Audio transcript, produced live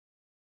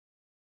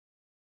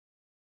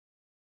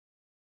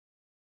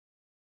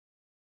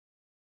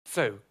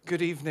So,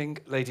 good evening,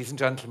 ladies and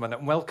gentlemen,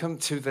 and welcome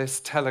to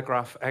this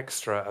Telegraph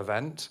Extra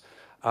event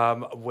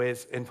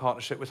in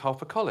partnership with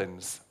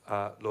HarperCollins,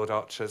 Lord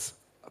Archer's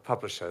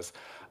publishers.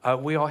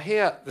 We are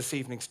here this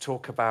evening to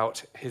talk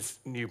about his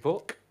new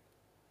book,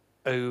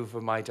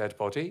 Over My Dead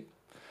Body.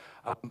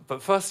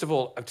 But first of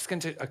all, I'm just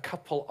going to a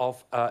couple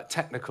of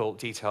technical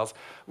details.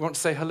 We want to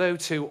say hello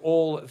to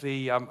all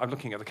the, I'm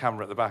looking at the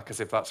camera at the back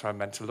as if that's where I'm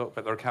meant to look,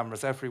 but there are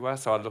cameras everywhere,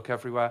 so I'll look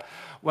everywhere.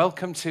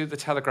 Welcome to the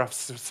Telegraph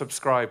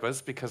subscribers,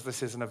 because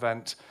this is an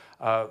event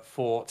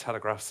for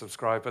Telegraph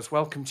subscribers.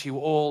 Welcome to you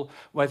all,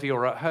 whether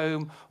you're at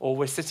home or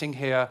we're sitting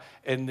here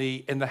in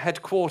the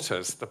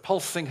headquarters, the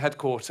pulsing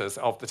headquarters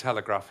of the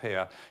Telegraph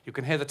here. You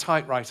can hear the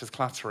typewriters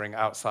clattering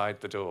outside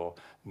the door.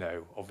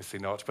 No, obviously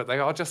not, but they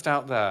are just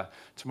out there.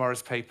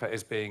 Tomorrow's paper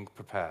is being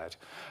prepared.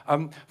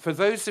 For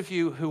those of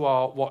you who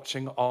are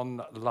watching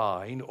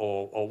online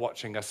or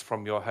watching us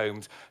from your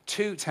homes,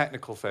 two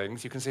technical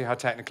things. You can see how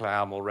technical I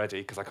am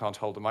already because I can't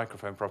hold the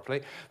microphone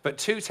properly, but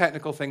two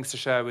technical things to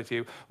share with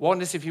you.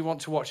 One is if you want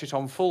to watch it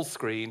on full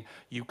screen,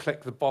 you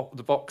click the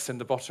box in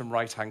the bottom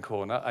right-hand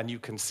corner and you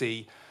can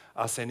see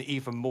us in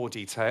even more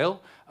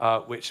detail,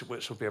 which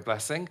will be a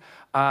blessing.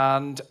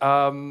 And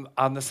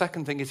the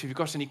second thing is, if you've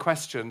got any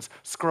questions,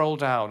 scroll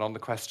down on the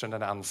question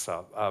and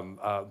answer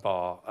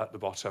bar at the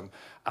bottom,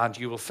 and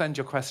you will send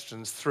your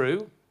questions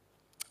through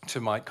to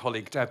my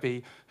colleague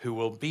Debbie, who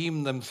will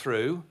beam them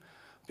through.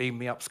 Beam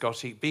me up,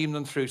 Scotty. Beam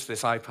them through to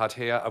this iPad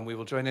here, and we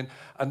will join in.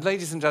 And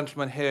ladies and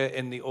gentlemen here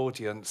in the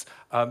audience,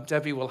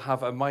 Debbie will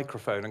have a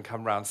microphone and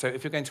come round. So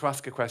if you're going to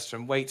ask a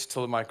question, wait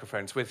till the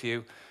microphone's with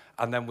you,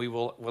 and then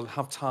we'll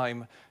have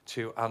time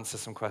to answer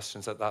some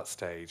questions at that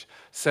stage.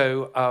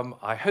 So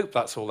I hope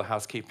that's all the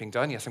housekeeping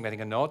done. Yes, I'm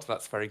getting a nod.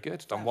 That's very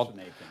good.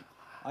 Fascinating.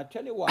 I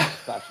tell you why it's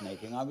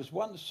fascinating. I was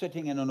once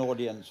sitting in an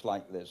audience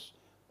like this,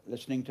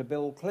 listening to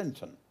Bill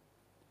Clinton,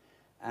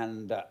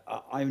 and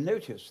I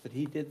noticed that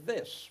he did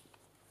this,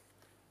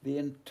 the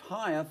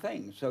entire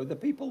thing. So the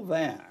people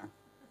there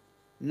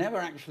never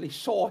actually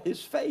saw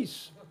his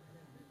face,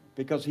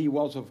 because he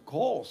was, of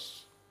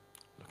course,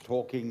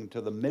 talking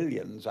to the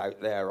millions out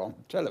there on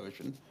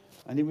television,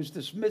 and he was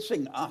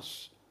dismissing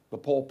us, the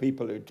poor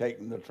people who'd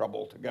taken the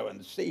trouble to go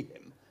and see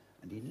him,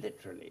 and he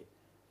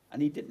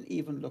didn't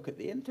even look at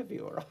the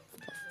interviewer.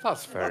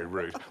 That's very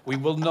rude. We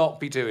will not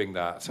be doing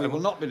that. We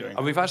will not be doing that.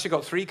 And we've actually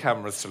got 3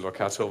 cameras to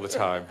look at all the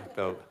time,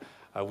 Bill.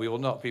 We will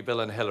not be Bill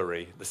and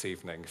Hillary this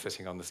evening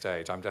sitting on the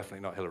stage. I'm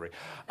definitely not Hillary.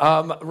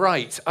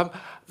 Right.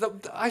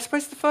 I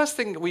suppose the first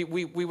thing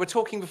we were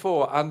talking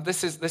before, and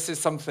this is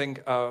something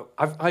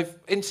I've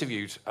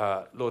interviewed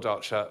Lord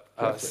Archer.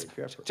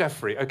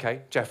 Jeffrey.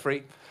 Okay,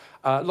 Jeffrey.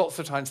 Lots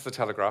of times to the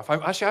Telegraph.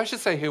 I should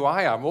say who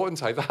I am,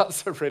 oughtn't I?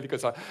 That's a really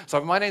good sign.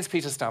 So my name's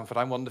Peter Stanford.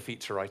 I'm one of the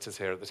feature writers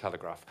here at the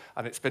Telegraph.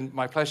 And it's been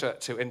my pleasure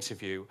to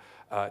interview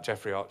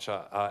Jeffrey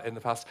Archer in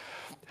the past.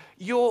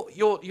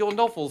 Your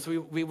novels,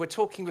 we were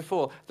talking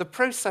before, the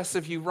process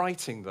of you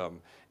writing them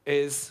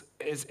is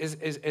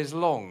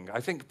long.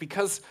 I think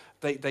because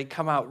they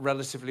come out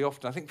relatively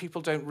often, I think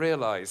people don't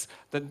realise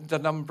the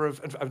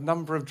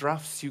number of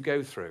drafts you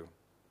go through.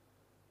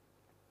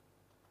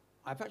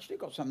 I've actually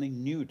got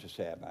something new to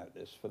say about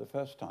this for the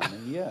first time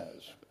in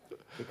years,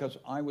 because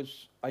I'm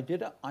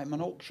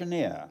an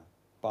auctioneer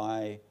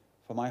for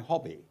my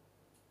hobby.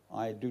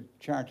 I do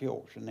charity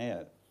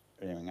auctioneering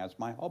as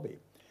my hobby.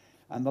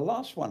 And the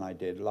last one I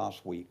did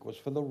last week was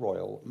for the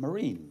Royal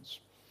Marines.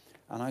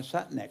 And I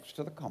sat next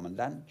to the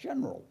Commandant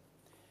General.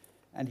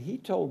 And he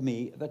told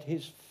me that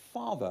his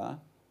father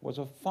was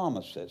a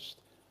pharmacist,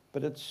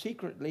 but had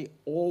secretly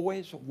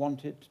always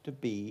wanted to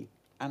be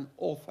an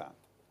author.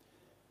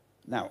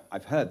 Now,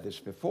 I've heard this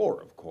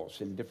before, of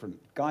course, in different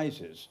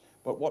guises,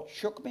 but what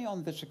shook me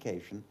on this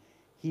occasion,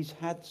 he's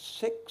had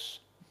 6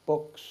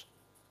 books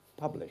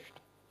published,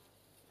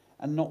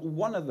 and not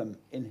one of them,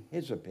 in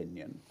his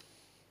opinion,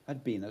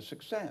 had been a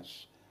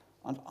success.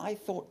 And I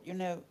thought, you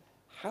know,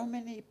 how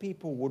many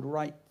people would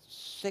write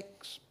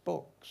 6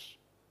 books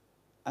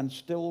and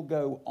still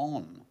go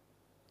on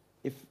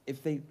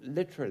if they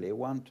literally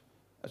weren't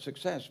a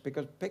success?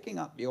 Because picking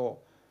up your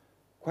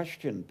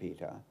question,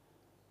 Peter,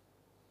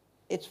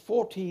 it's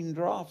 14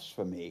 drafts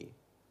for me.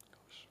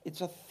 Gosh. It's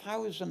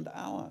 1,000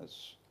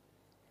 hours.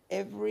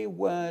 Every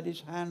word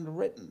is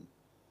handwritten.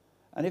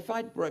 And if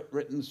I'd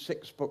written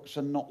 6 books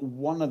and not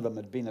one of them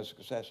had been a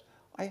success,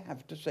 I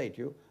have to say to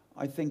you,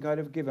 I think I'd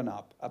have given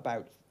up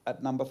about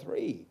at number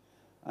 3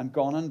 and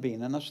gone and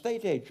been an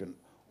estate agent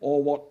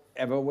or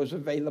whatever was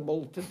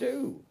available to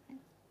do.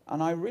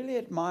 And I really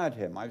admired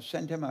him. I've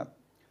sent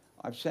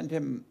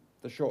him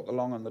The Short, the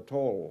Long and the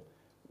Tall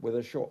with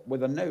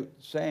a note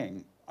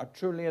saying, I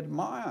truly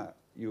admire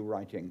you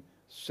writing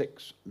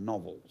 6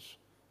 novels,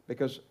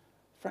 because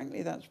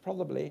frankly that's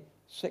probably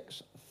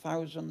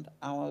 6,000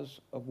 hours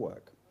of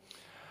work.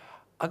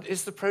 And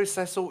is the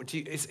process,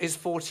 is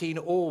 14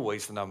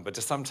 always the number?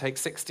 Do some take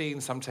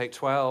 16, some take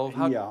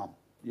 12? Yeah,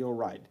 you're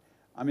right.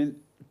 I mean,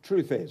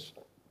 truth is,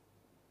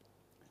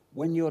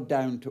 when you're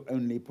down to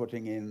only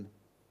putting in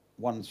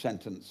 1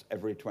 sentence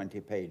every 20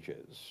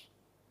 pages,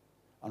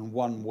 and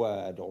one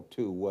word or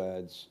two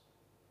words.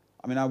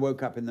 I mean, I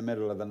woke up in the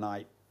middle of the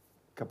night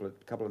a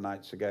couple of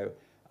nights ago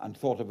and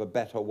thought of a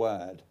better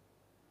word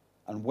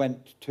and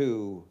went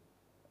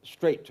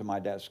straight to my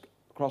desk,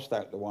 crossed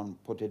out the one,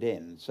 put it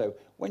in. So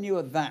when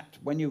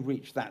you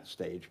reach that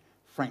stage,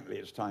 frankly,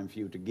 it's time for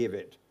you to give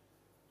it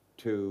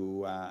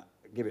to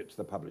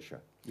the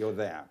publisher. You're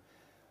there.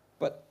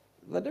 But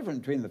the difference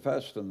between the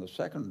first and the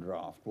second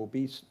draft will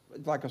be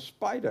like a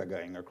spider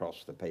going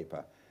across the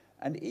paper.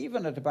 And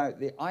even at about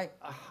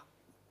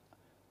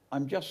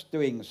I'm just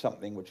doing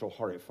something which will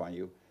horrify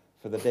you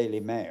for the Daily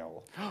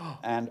Mail.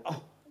 And,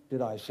 oh,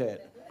 did I say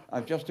it?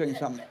 I'm just doing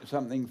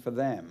something for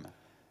them.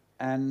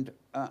 And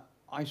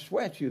I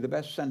swear to you, the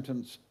best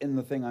sentence in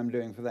the thing I'm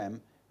doing for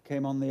them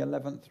came on the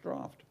 11th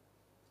draft.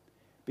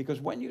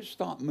 Because when you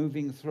start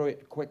moving through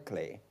it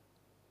quickly,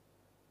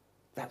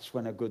 that's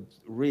when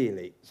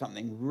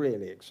something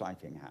really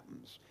exciting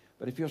happens.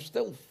 But if you're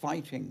still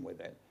fighting with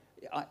it,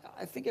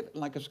 I think of it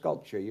like a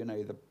sculpture, you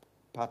know, the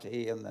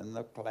putty and then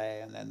the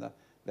clay and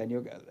then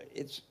you go.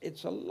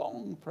 It's a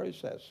long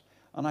process.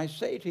 And I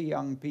say to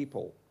young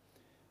people,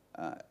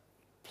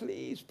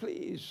 please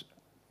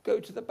go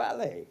to the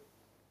ballet.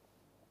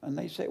 And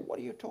they say, what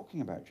are you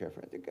talking about,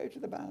 Geoffrey? They go to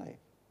the ballet.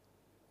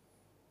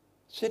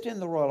 Sit in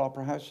the Royal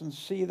Opera House and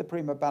see the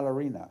prima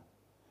ballerina.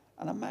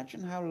 And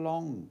imagine how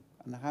long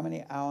and how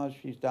many hours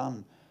she's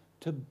done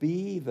to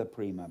be the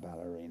prima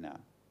ballerina.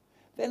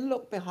 Then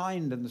look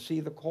behind and see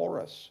the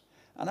chorus.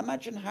 And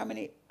imagine how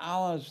many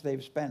hours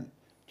they've spent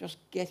just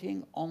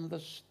getting on the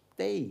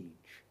stage.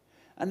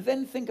 And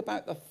then think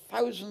about the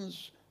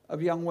thousands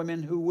of young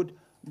women who would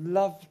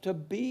love to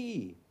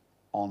be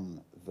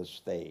on the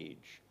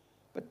stage,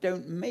 but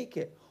don't make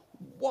it.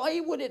 Why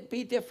would it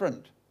be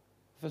different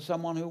for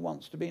someone who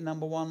wants to be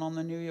 #1 on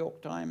the New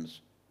York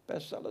Times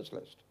bestsellers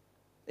list?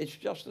 It's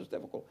just as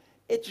difficult.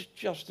 It's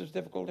just as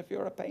difficult if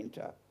you're a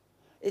painter.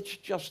 It's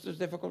just as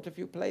difficult if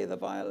you play the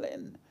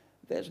violin.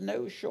 There's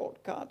no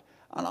shortcut.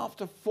 And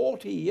after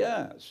 40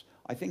 years,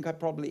 I think I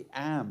probably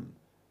am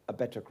a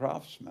better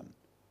craftsman.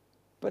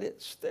 But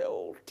it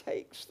still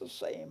takes the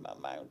same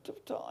amount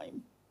of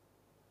time.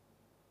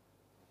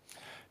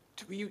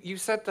 You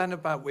said then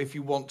about if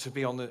you want to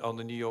be on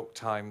the New York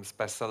Times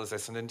bestsellers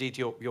list, and indeed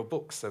your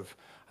books have,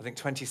 I think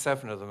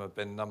 27 of them have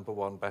been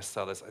 #1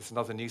 bestsellers. It's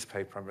another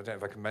newspaper, I don't know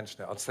if I can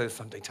mention it. I'll say the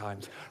Sunday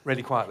Times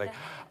really quietly.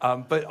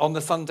 But on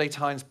the Sunday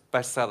Times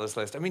bestsellers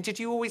list, I mean, did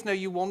you always know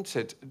you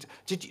wanted?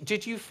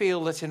 Did you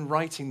feel that in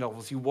writing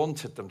novels you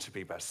wanted them to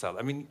be bestsellers?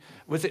 I mean,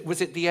 was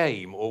it the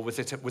aim, or was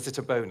it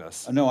a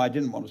bonus? No, I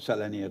didn't want to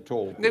sell any at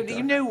all. No,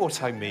 you know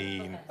what I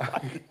mean.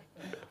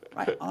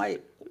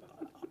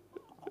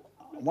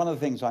 One of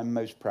the things I'm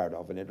most proud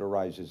of, and it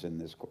arises in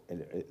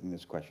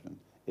this question,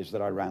 is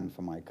that I ran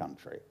for my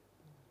country.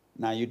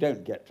 Now, you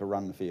don't get to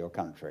run for your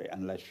country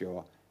unless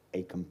you're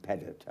a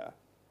competitor.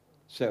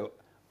 So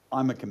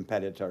I'm a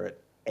competitor at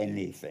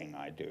anything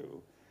I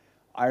do.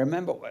 I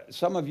remember,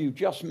 some of you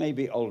just may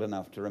be old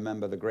enough to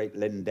remember the great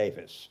Lynn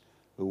Davis,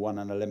 who won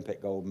an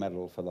Olympic gold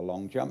medal for the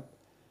long jump.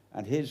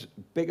 And his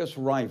biggest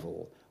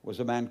rival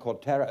was a man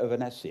called Tara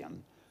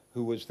Ovanesyan,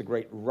 who was the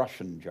great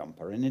Russian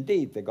jumper. And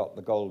indeed, they got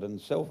the gold and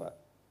silver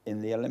in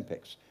the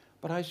Olympics.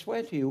 But I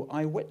swear to you,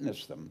 I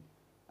witnessed them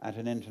at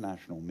an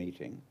international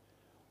meeting,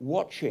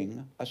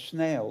 watching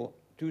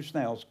two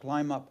snails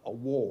climb up a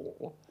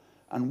wall,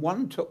 and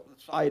one took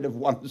the side of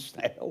one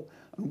snail,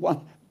 and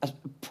one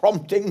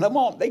prompting them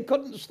on. They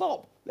couldn't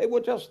stop. They were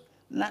just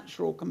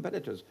natural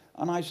competitors.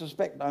 And I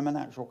suspect I'm a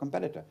natural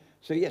competitor.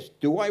 So yes,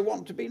 do I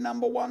want to be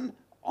 #1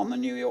 on the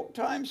New York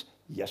Times?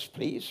 Yes,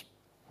 please.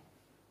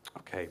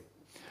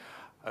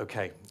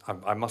 Okay,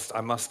 I must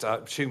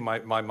tune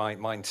my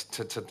mind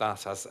to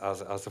that as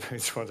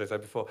opposed to what I said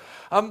before.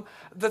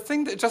 The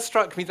thing that just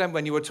struck me then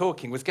when you were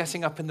talking was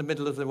getting up in the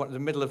middle of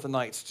the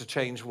night to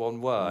change one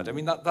word. I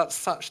mean, that's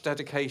such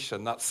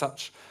dedication, that's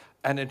such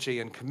energy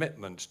and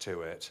commitment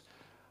to it.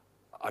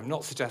 I'm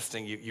not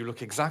suggesting you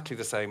look exactly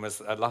the same as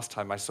last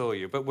time I saw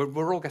you, but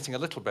we're all getting a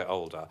little bit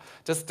older.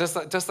 Does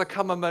there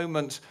come a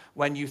moment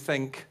when you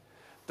think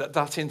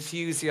that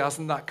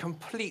enthusiasm, that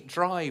complete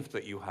drive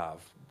that you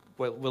have,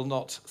 will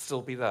not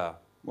still be there?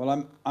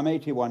 Well, I'm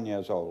 81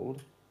 years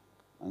old,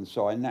 and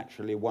so I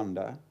naturally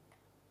wonder,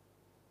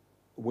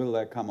 will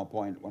there come a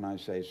point when I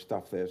say,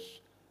 stuff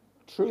this?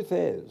 Truth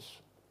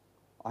is,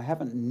 I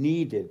haven't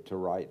needed to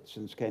write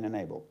since Cain and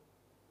Abel.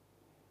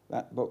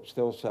 That book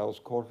still sells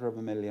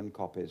 250,000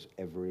 copies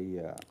every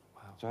year.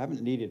 Wow. So I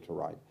haven't needed to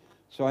write.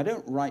 So I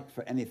don't write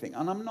for anything.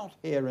 And I'm not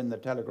here in the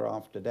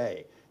Telegraph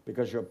today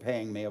because you're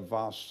paying me a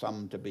vast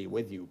sum to be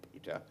with you,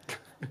 Peter.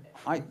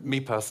 Me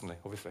personally,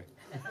 obviously.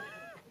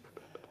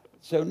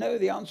 So no,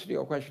 the answer to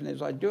your question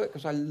is I do it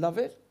because I love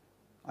it.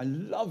 I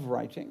love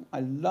writing. I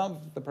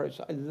love the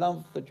process. I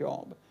love the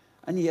job.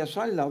 And yes,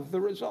 I love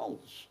the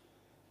results.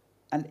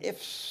 And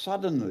if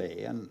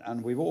suddenly,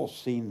 and we've all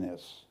seen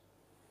this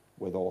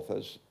with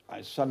authors,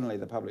 suddenly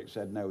the public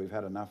said, no, we've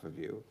had enough of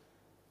you,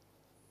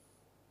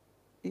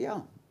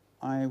 yeah,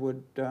 I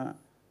would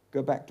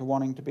go back to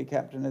wanting to be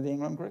captain of the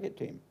England cricket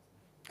team.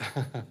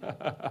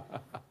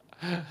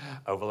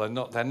 Oh,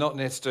 well, they're not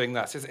near to doing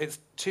that. It's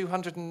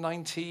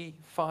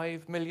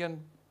 295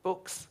 million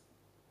books.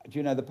 Do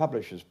you know the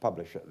publishers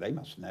publish it? They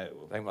must know.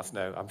 They must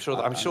know. I'm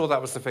sure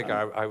that was the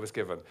figure I was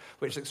given,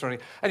 which is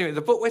extraordinary. Anyway,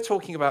 the book we're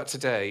talking about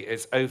today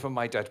is Over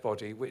My Dead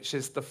Body, which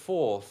is the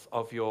fourth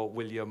of your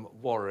William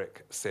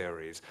Warwick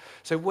series.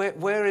 So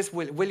where is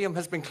William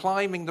has been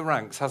climbing the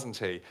ranks, hasn't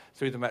he,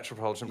 through the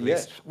Metropolitan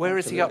Police? Yes, where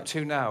is he up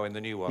absolutely. to now in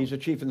the new one? He's a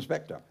chief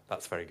inspector.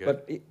 That's very good.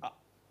 But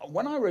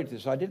when I wrote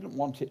this, I didn't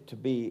want it to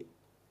be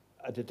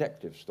a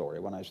detective story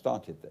when I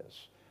started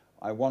this.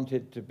 I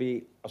wanted to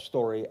be a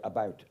story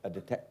about a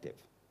detective.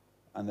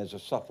 And there's a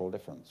subtle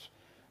difference.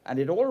 And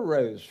it all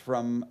arose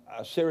from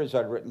a series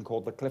I'd written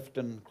called The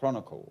Clifton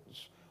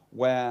Chronicles,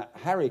 where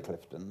Harry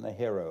Clifton, the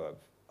hero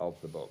of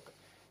the book,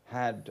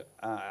 had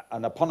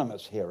an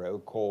eponymous hero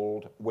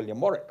called William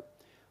Warwick.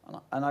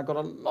 And I got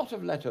a lot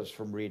of letters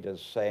from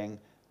readers saying,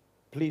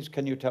 please,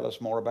 can you tell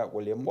us more about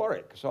William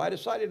Warwick? So I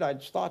decided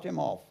I'd start him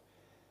off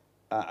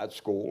at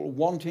school,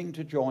 wanting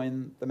to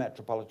join the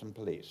Metropolitan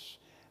Police.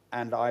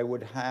 And I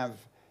would have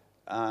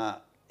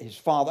his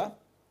father,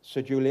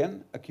 Sir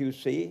Julian, a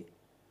QC,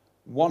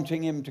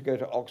 wanting him to go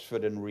to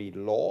Oxford and read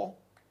law,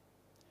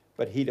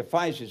 but he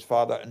defies his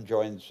father and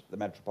joins the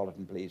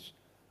Metropolitan Police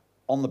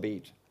on the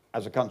beat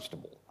as a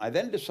constable. I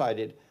then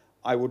decided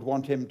I would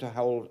want him to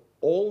hold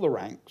all the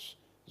ranks,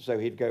 so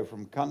he'd go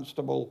from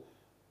constable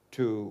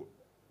to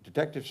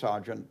detective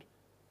sergeant,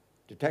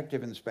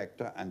 detective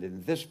inspector, and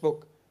in this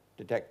book,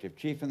 detective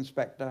chief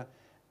inspector,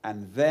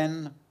 and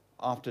then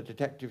after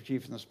detective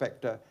chief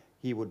inspector,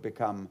 he would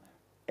become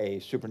a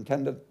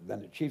superintendent,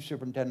 then a chief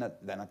superintendent,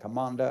 then a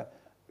commander,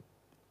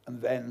 and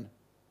then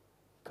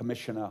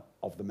commissioner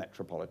of the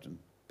Metropolitan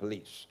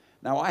Police.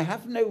 Now, I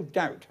have no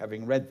doubt,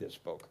 having read this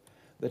book,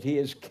 that he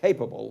is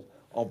capable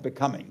of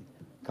becoming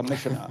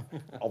commissioner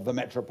of the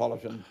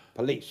Metropolitan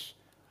Police.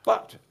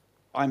 But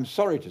I'm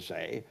sorry to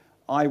say,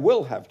 I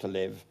will have to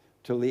live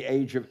till the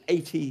age of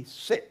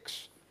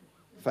 86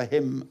 for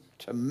him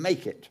to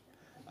make it.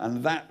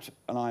 And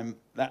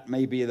that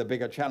may be the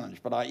bigger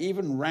challenge. But I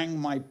even rang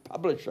my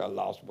publisher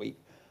last week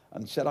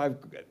and said,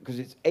 because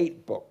it's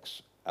 8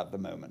 books at the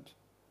moment.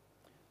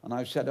 And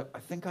I said, I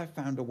think I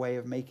found a way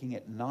of making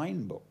it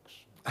 9 books,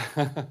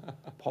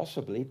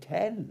 possibly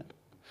 10.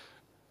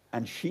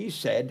 And she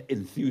said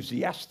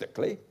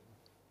enthusiastically,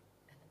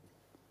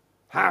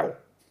 how?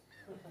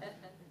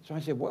 So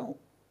I said, well,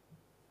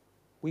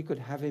 we could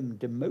have him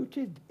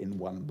demoted in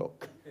 1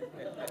 book.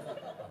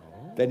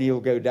 Then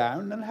he'll go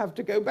down and have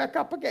to go back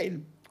up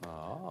again.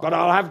 Oh. But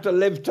I'll have to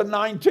live to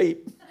 90.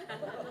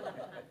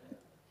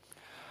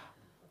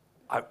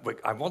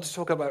 I want to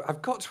talk about,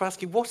 I've got to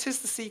ask you, what is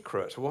the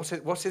secret? What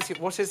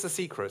is the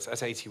secret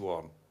at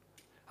 81?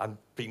 And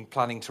been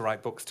planning to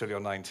write books till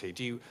you're 90.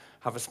 Do you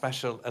have a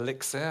special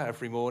elixir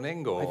every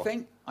morning? Or?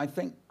 I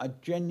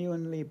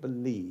genuinely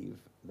believe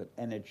that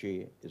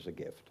energy is a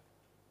gift.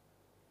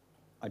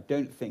 I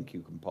don't think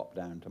you can pop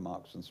down to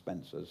Marks and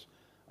Spencer's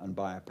and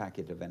buy a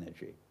packet of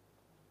energy.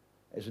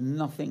 There's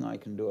nothing I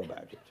can do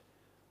about it.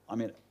 I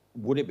mean,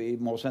 would it be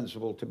more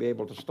sensible to be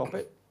able to stop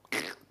it?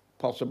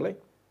 Possibly.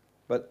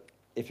 But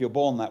if you're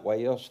born that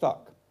way, you're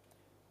stuck.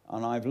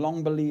 And I've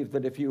long believed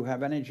that if you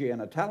have energy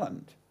and a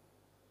talent,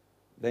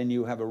 then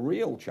you have a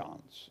real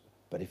chance.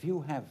 But if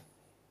you have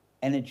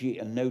energy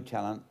and no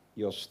talent,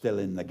 you're still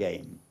in the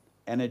game.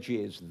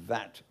 Energy is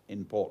that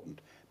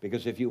important.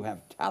 Because if you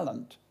have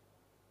talent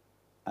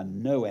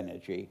and no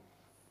energy,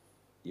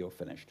 you're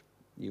finished.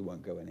 You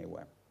won't go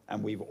anywhere.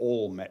 And we've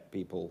all met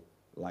people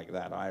like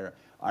that. I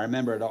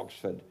remember at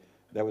Oxford,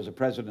 there was a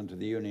president of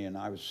the union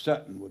I was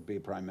certain would be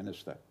prime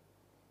minister,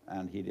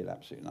 and he did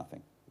absolutely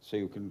nothing. So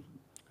you can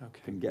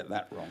get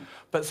that wrong.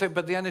 But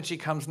the energy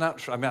comes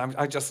natural. I mean,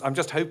 I'm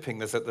just hoping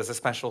there's a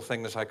special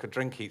thing that I could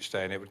drink each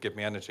day and it would give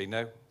me energy.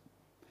 No.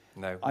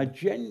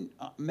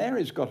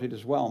 Mary's got it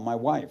as well. My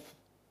wife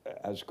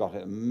has got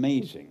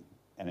amazing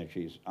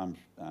energies.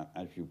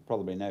 As you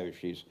probably know,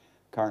 she's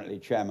currently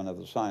chairman of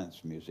the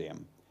Science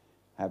Museum,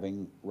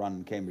 having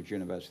run Cambridge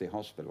University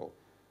Hospital.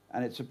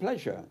 And it's a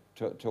pleasure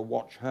to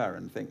watch her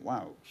and think,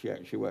 wow,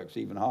 she works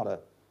even harder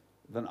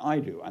than I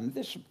do. And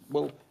this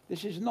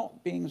is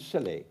not being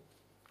silly.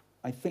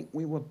 I think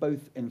we were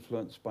both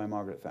influenced by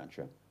Margaret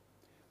Thatcher.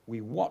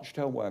 We watched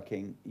her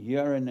working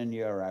year in and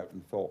year out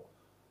and thought,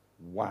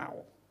 wow,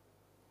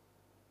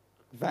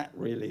 that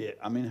really,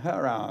 I mean,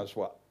 her hours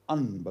were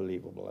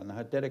unbelievable and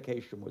her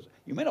dedication was,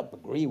 you may not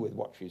agree with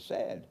what she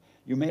said,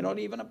 you may not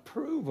even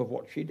approve of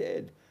what she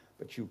did,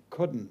 but you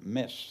couldn't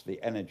miss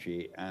the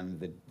energy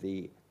and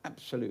the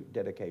absolute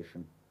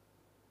dedication.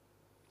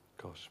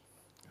 Gosh,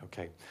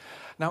 okay.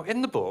 Now,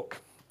 in the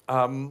book,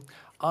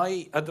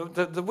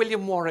 the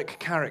William Warwick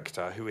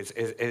character who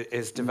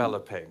is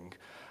developing,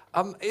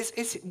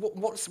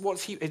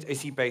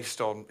 is he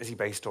based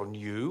on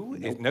you?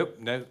 Nope.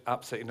 No,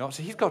 absolutely not.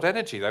 So he's got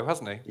energy though,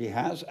 hasn't he? He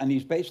has, and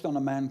he's based on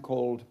a man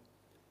called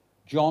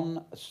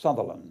John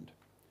Sutherland,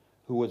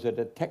 who was a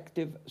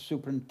detective chief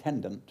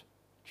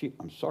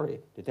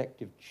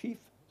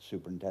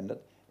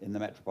superintendent in the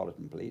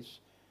Metropolitan Police,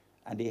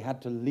 and he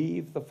had to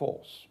leave the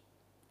force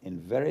in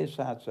very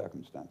sad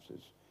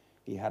circumstances,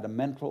 he had a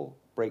mental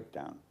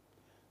breakdown,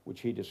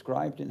 which he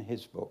described in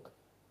his book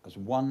as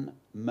one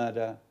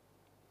murder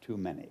too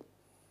many.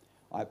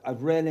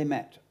 I've rarely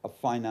met a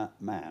finer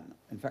man.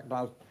 In fact,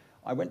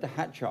 I went to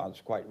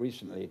Hatchard's quite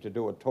recently to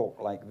do a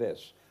talk like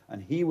this,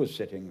 and he was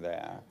sitting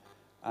there,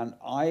 and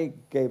I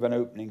gave an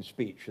opening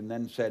speech and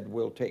then said,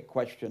 we'll take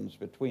questions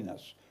between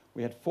us.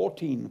 We had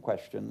 14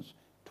 questions,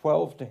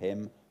 12 to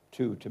him,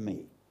 2 to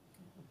me.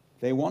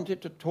 They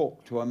wanted to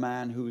talk to a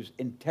man whose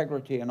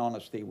integrity and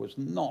honesty was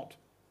not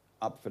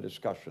up for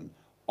discussion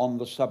on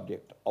the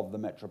subject of the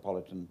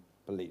Metropolitan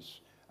Police,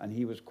 and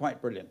he was quite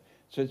brilliant.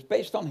 So it's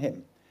based on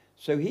him.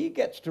 So he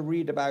gets to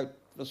read about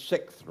the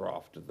 6th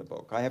draft of the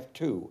book. I have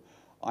 2.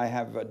 I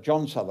have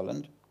John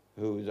Sutherland,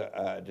 who's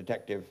a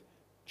detective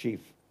chief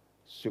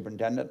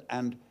superintendent,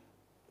 and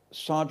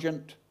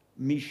Sergeant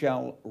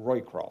Michel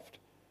Roycroft,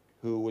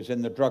 who was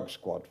in the drug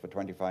squad for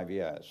 25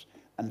 years.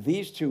 And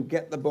these 2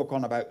 get the book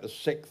on about the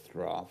 6th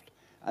draft,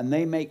 and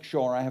they make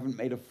sure I haven't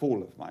made a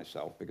fool of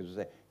myself, because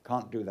they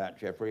can't do that,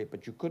 Geoffrey,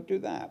 but you could do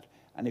that.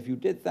 And if you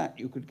did that,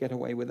 you could get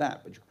away with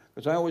that.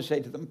 Because I always say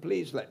to them,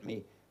 please let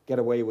me get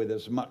away with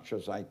as much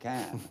as I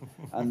can.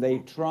 And they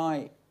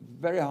try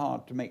very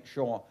hard to make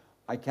sure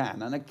I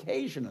can. And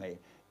occasionally,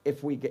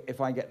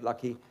 if I get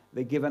lucky,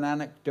 they give an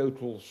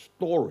anecdotal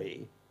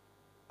story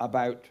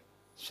about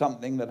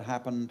something that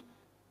happened.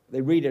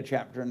 They read a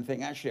chapter and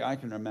think, actually, I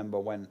can remember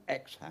when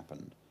X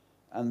happened.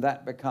 And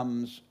that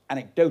becomes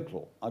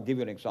anecdotal. I'll give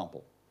you an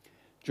example.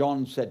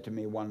 John said to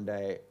me one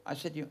day, I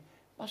said, you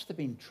must have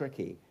been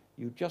tricky.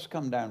 You'd just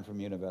come down from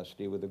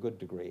university with a good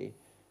degree.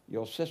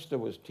 Your sister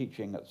was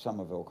teaching at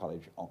Somerville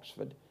College,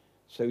 Oxford.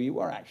 So you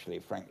were actually,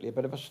 frankly, a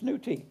bit of a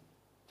snooty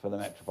for the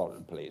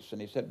Metropolitan Police.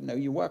 And he said, no,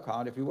 you work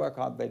hard. If you work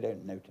hard, they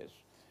don't notice.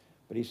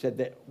 But he said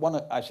that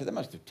I said, they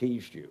must have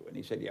teased you. And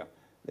he said, yeah,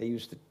 they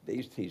used to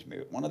tease me.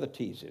 One of the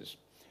teases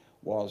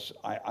was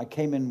I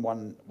came in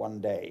one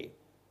day,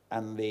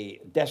 and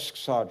the desk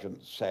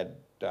sergeant said,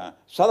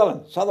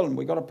 Sutherland,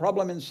 we got a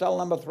problem in cell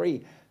number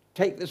 3.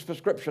 Take this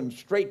prescription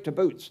straight to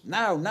Boots.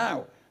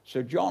 Now.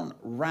 So John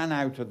ran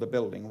out of the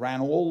building,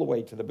 ran all the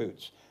way to the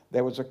Boots.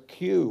 There was a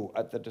queue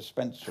at the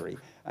dispensary,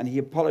 and he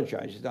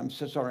apologized. He said, I'm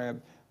so sorry,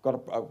 I've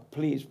got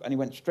please. And he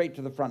went straight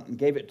to the front and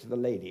gave it to the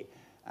lady.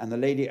 And the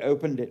lady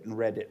opened it and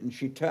read it, and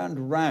she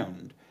turned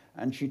round,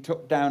 and she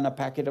took down a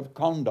packet of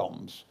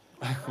condoms.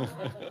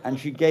 And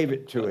she gave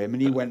it to him,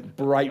 and he went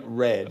bright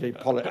red.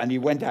 And he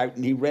went out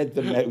and he read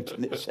the note,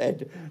 and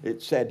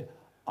it said,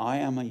 I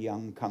am a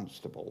young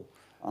constable,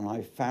 and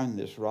I found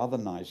this rather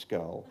nice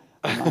girl,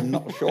 and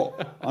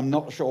I'm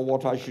not sure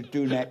what I should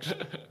do next.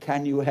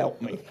 Can you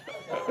help me?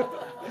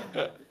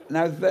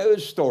 Now,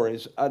 those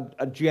stories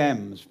are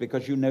gems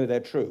because you know they're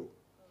true.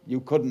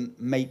 You couldn't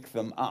make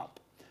them up.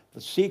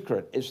 The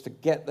secret is to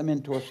get them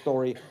into a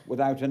story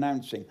without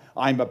announcing,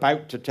 I'm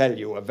about to tell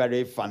you a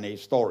very funny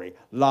story.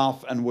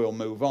 Laugh and we'll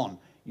move on.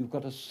 You've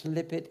got to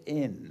slip it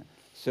in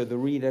so the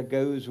reader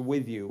goes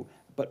with you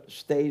but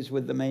stays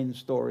with the main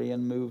story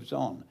and moves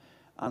on.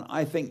 And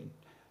I think,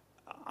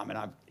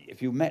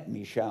 if you met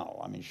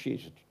Michelle,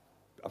 she's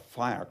a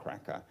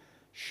firecracker.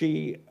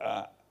 She's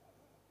a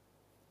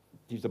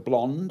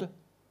blonde.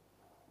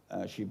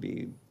 She'd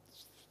be,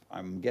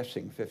 I'm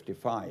guessing,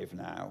 55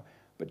 now.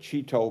 But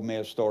she told me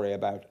a story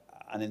about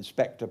an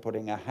inspector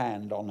putting a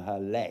hand on her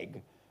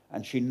leg,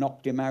 and she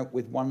knocked him out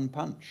with one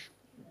punch.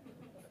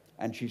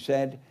 And she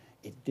said,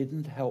 it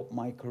didn't help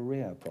my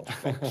career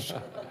prospects.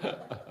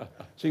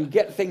 So you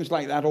get things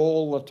like that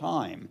all the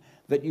time,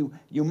 that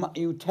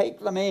you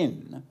take them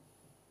in,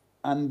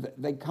 and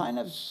they kind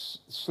of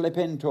slip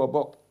into a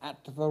book at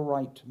the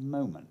right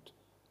moment.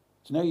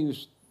 It's no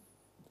use,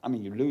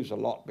 you lose a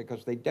lot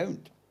because they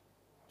don't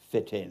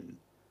fit in.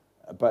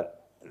 But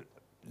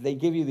they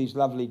give you these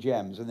lovely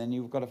gems, and then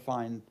you've got to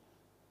find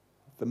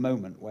the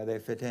moment where they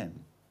fit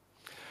in.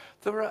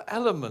 There are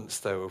elements,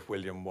 though, of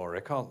William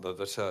Warwick, aren't there,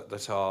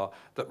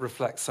 that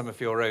reflect some of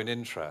your own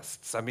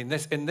interests. In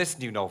this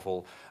new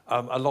novel,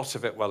 a lot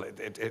of it, well,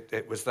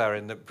 it was there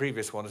in the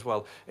previous one as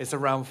well. It's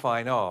around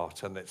fine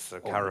art, and it's a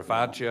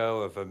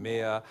Caravaggio, a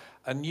Vermeer,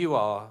 and you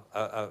are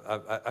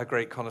a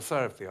great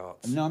connoisseur of the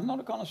arts. No, I'm not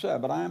a connoisseur,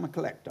 but I am a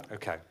collector.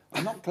 Okay.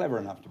 I'm not clever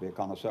enough to be a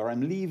connoisseur.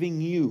 I'm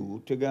leaving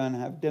you to go and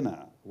have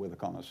dinner with a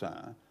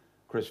connoisseur,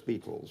 Chris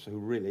Beatles, who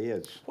really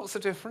is. What's the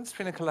difference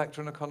between a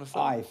collector and a connoisseur?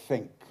 I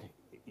think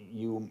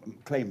you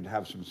claim to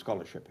have some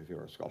scholarship if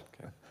you're a scholar.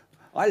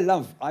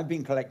 Okay. I've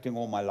been collecting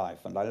all my life,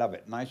 and I love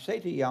it. And I say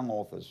to young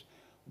authors,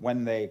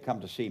 when they come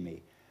to see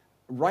me,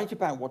 write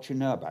about what you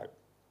know about.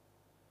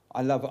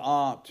 I love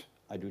art,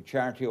 I do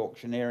charity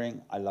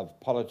auctioneering, I love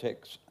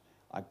politics,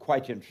 I'm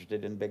quite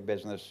interested in big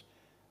business,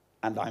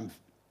 and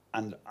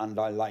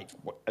I like,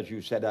 as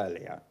you said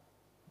earlier,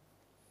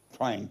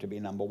 trying to be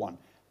number one.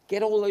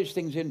 Get all those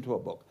things into a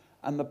book,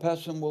 and the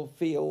person will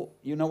feel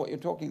you know what you're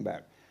talking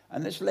about.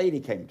 And this lady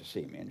came to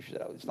see me, and she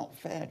said, oh, it's not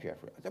fair,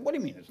 Geoffrey. I said, what do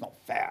you mean it's not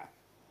fair?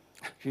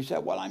 She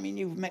said, well,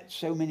 you've met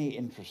so many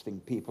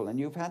interesting people, and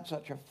you've had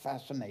such a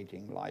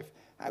fascinating life.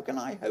 How can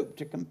I hope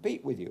to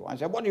compete with you? I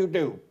said, what do you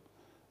do?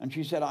 And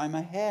she said, I'm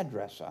a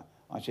hairdresser.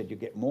 I said, you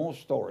get more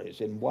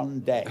stories in one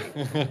day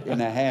in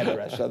a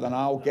hairdresser than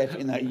I'll get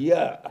in a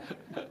year.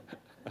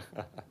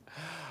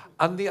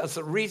 And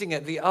reading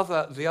it, the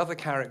other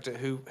character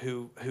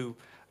who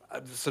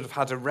sort of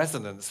had a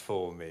resonance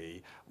for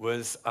me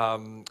was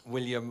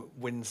William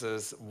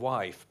Windsor's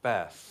wife,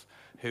 Beth,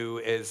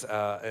 who's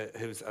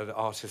an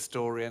art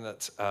historian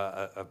at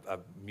a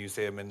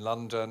museum in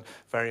London,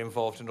 very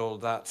involved in all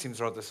of that.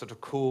 Seems rather sort of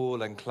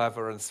cool and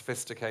clever and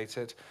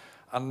sophisticated.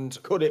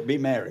 And could it be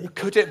Mary?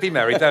 Could it be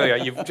Mary? There we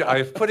are.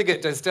 I'm putting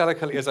it as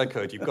delicately as I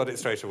could. You've got it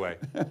straight away.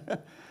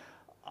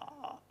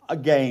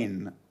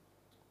 Again,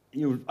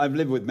 I've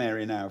lived with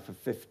Mary now for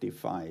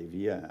 55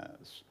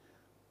 years.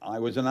 I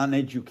was an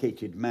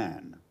uneducated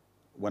man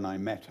when I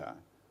met her.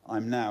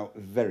 I'm now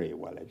very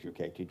well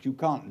educated. You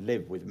can't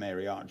live with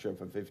Mary Archer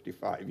for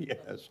 55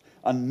 years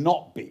and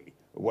not be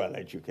well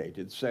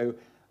educated. So,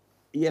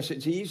 yes,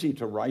 it's easy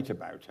to write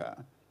about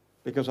her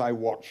because I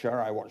watch her,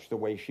 I watch the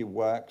way she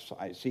works,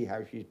 I see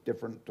how she's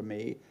different to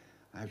me,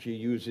 how she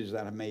uses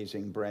that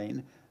amazing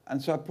brain, and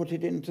so I put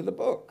it into the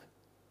book.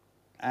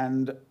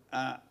 And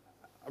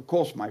of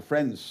course, my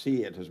friends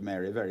see it as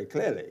Mary very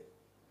clearly.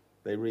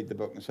 They read the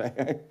book and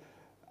say,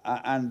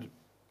 and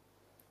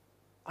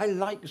I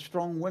like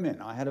strong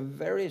women. I had a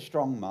very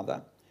strong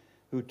mother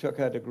who took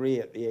her degree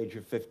at the age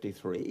of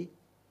 53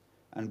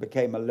 and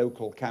became a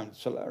local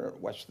councillor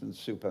at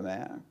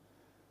Weston-super-Mare.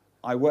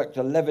 I worked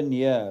 11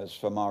 years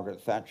for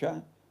Margaret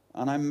Thatcher,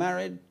 and I'm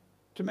married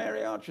to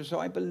Mary Archer, so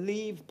I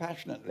believe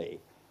passionately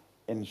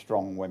in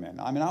strong women.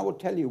 I mean, I will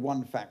tell you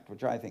one fact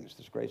which I think is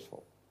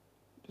disgraceful.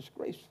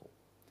 Disgraceful.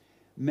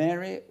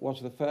 Mary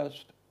was the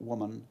first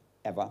woman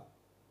ever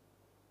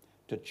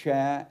to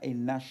chair a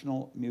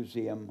national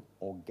museum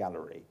or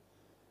gallery.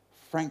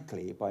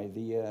 Frankly, by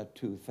the year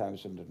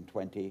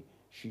 2020,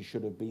 she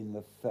should have been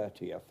the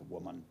 30th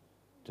woman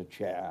to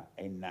chair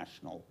a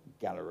national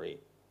gallery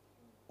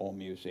or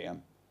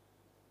museum.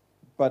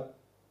 But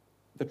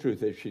the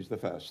truth is, she's the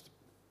first.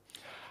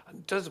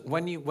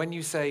 When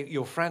you say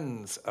your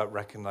friends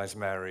recognise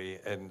Mary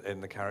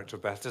in the character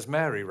of Beth, does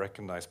Mary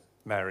recognise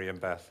Mary and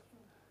Beth?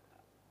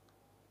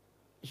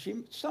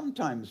 She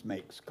sometimes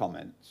makes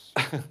comments.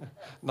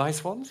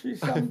 Nice ones? She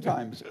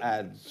sometimes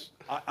adds,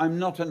 I'm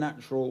not a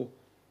natural,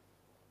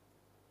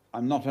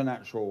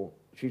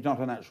 she's not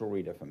a natural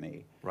reader for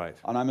me. Right.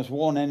 And I must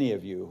warn any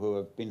of you who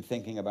have been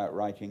thinking about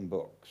writing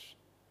books,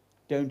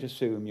 don't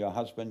assume your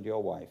husband,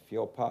 your wife,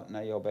 your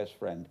partner, your best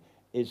friend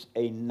is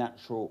a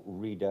natural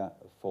reader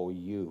for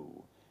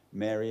you.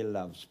 Mary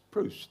loves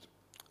Proust.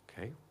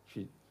 Okay.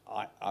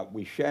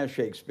 We share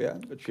Shakespeare,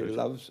 but she Good.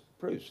 loves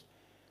Proust.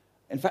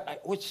 In fact, I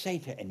would say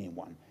to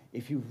anyone,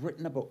 if you've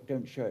written a book,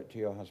 don't show it to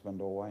your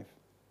husband or wife.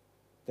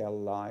 They'll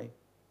lie.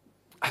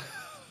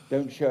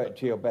 Don't show it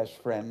to your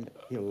best friend.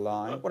 He'll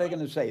lie. What are they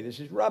going to say? This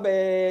is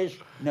rubbish.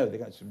 No, they're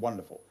going to say,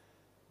 wonderful.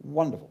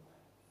 Wonderful.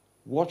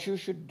 What you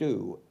should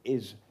do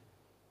is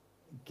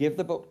give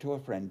the book to a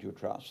friend you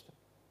trust.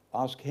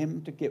 Ask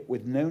him to get,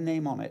 with no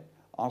name on it,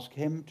 ask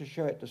him to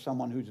show it to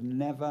someone who's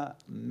never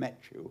met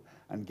you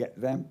and get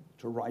them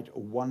to write a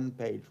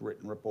one-page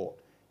written report.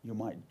 You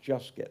might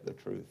just get the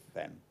truth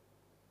then.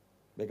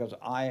 Because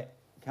I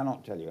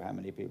cannot tell you how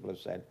many people have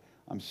said,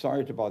 I'm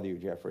sorry to bother you,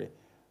 Geoffrey,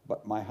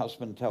 but my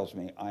husband tells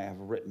me I have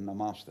written a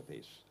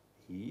masterpiece.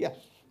 Yes.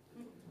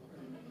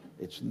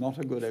 It's not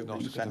a good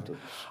opening sentence.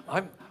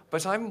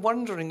 But I'm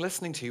wondering,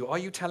 listening to you, are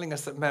you telling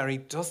us that Mary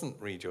doesn't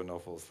read your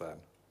novels then?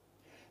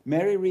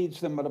 Mary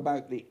reads them at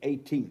about the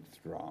 18th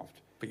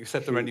draft. But you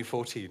said there were only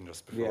 14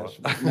 just before.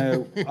 Yes,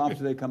 no,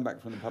 after they come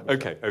back from the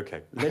publisher.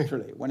 Okay.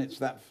 Literally, when it's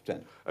that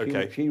extent.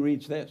 Okay. She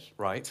reads this.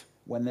 Right.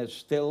 When there's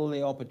still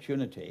the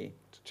opportunity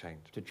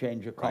to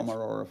change a comma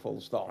or a full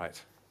stop.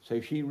 Right.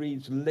 So she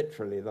reads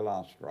literally the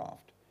last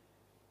draft.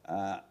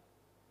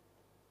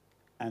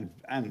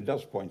 And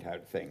does point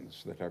out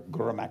things that are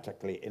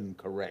grammatically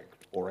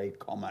incorrect or a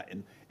comma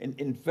in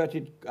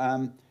inverted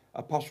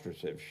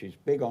apostrophes. She's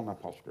big on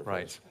apostrophes.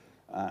 Right.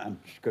 And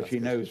because she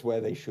knows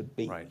where they should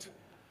be. Right.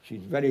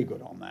 She's very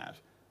good on that.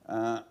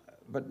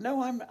 But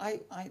no,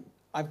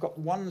 I've got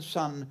one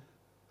son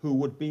who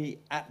would be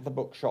at the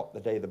bookshop the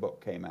day the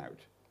book came out.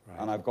 Right.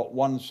 And I've got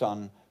one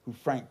son who,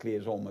 frankly,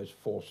 is almost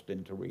forced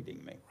into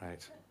reading me.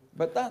 Right.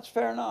 But that's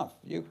fair enough.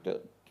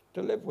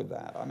 To live with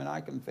that. I mean, I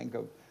can think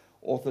of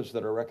authors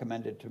that are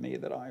recommended to me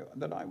that I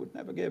would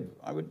never give.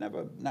 I would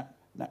never.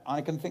 I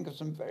can think of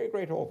some very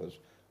great authors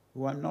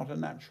who I'm not a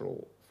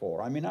natural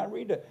for. I mean,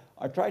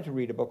 I try to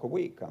read a book a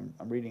week. I'm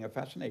reading a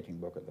fascinating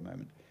book at the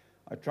moment.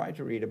 I try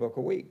to read a book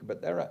a week,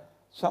 but there are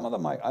some of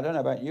them, I don't know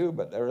about you,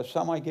 but there are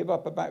some I give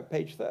up about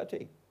page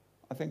 30.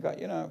 I think,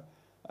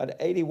 at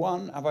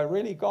 81, have I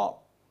really got?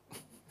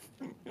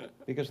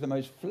 Because the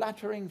most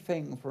flattering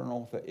thing for an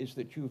author is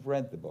that you've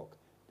read the book,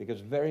 because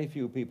very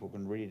few people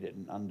can read it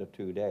in under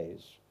 2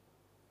 days,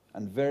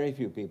 and very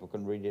few people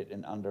can read it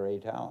in under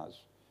 8 hours.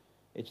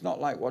 It's not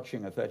like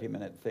watching a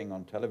 30-minute thing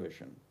on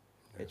television.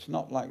 It's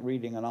not like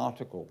reading an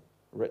article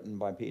written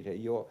by Peter.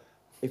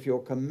 If you're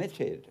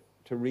committed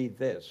to read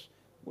this,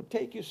 would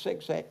take you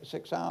 6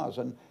 hours.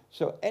 And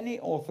so any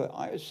author,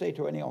 I would say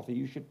to any author,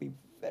 you should be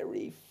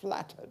very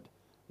flattered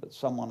that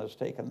someone has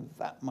taken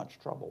that much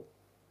trouble.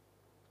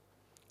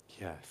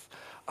 Yes.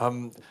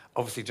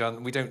 Obviously,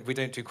 John, we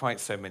don't do quite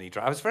so many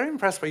drafts. I was very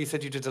impressed by you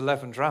said you did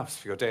 11 drafts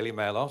for your Daily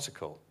Mail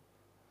article.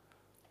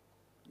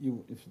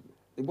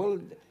 Well,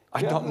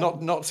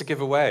 not to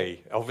give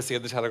away, obviously,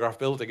 in the Telegraph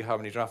building how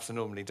many drafts are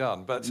normally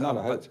done, but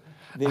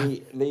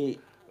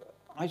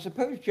I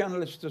suppose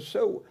journalists are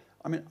so.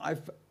 I mean,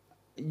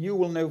 you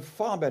will know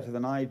far better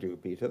than I do,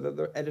 Peter, that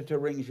the editor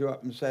rings you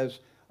up and says,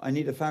 "I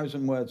need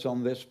 1,000 words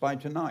on this by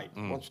tonight."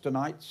 What's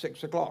tonight?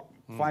 6 o'clock,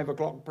 5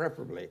 o'clock,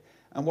 preferably.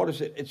 And what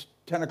is it? It's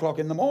 10 o'clock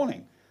in the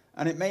morning.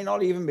 And it may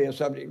not even be a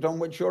subject on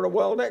which you're a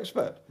world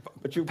expert.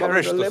 But you've got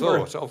to deliver.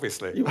 The thought,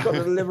 obviously. You've got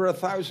to deliver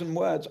 1,000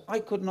 words. I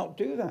could not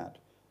do that.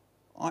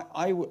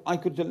 I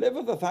could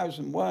deliver the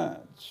 1,000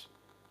 words,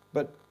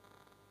 but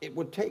it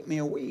would take me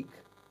a week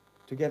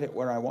to get it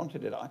where I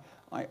wanted it.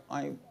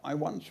 I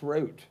once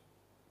wrote,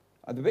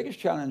 the biggest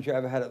challenge I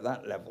ever had at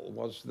that level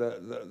was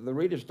the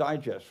Reader's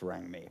Digest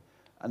rang me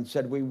and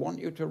said, "We want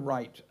you to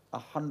write a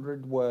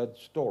 100-word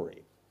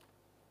story."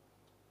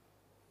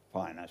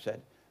 Fine, I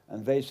said.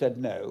 And they said,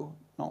 "No,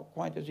 not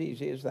quite as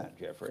easy as that,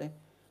 Geoffrey.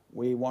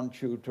 We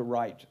want you to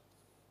write,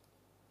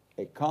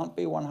 it can't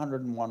be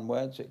 101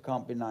 words, it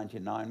can't be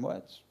 99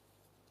 words.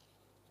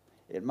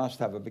 It must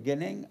have a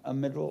beginning, a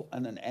middle,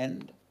 and an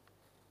end.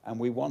 And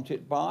we want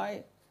it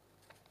by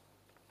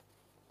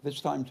this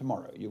time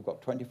tomorrow. You've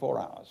got 24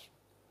 hours.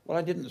 Well,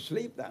 I didn't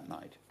sleep that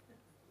night.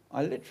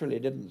 I literally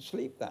didn't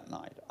sleep that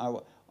night.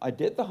 I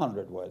did the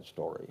 100-word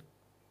story.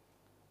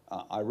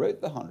 I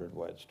wrote the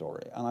 100-word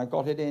story, and I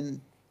got it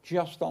in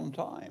just on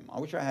time. I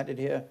wish I had it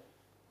here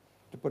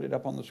to put it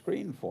up on the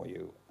screen for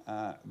you.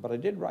 But I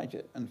did write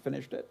it and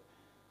finished it.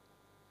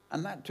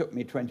 And that took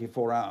me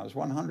 24 hours,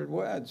 100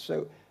 words.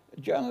 So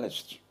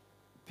journalists,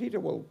 Peter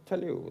will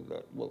tell you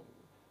that, well,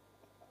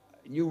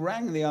 you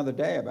rang the other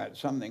day about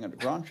something at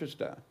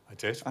Grantchester. I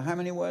did. How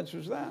many words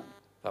was that?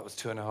 That was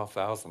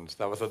 2,500.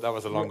 That was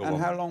a longer one.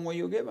 And how long were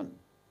you given?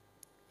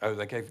 Oh,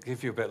 they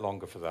give you a bit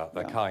longer for that.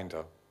 They're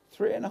kinder.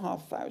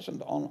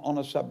 3,500 on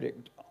a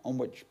subject on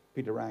which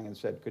Peter rang and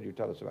said, "Could you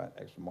tell us about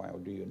X and Y, or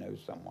do you know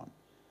someone?"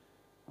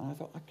 And I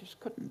thought, I just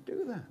couldn't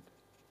do that.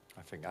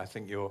 I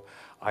think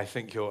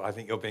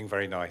you're being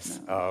very nice.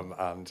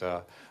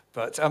 No.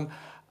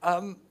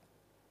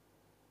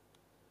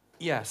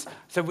 Yes.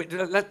 So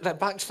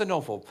back to the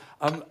novel.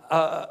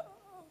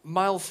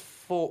 Miles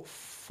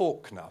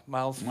Faulkner,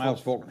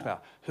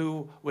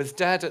 who was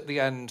dead at the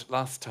end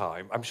last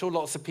time. I'm sure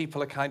lots of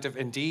people are kind of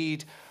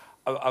indeed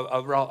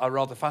are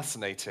rather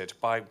fascinated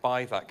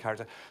by that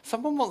character.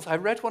 Someone once, I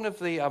read one of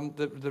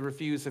the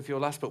reviews of your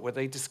last book where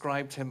they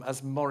described him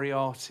as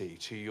Moriarty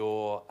to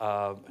your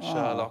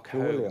Sherlock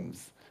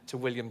Holmes. To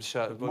William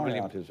Sherlock.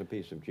 Moriarty is a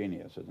piece of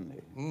genius, isn't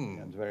he?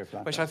 Yeah, it's very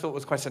flattering. Which I thought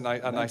was quite a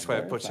nice way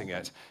of putting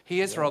it.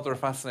 He is rather a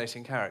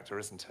fascinating character,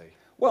 isn't he?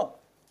 Well,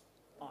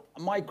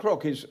 my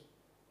crook is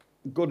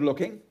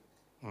good-looking,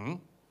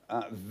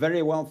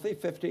 very wealthy,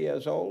 50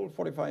 years old,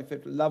 45,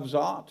 50, loves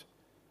art,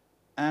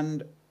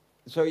 and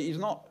so he's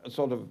not a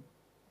sort of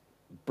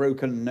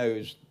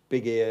broken-nosed,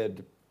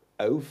 big-eared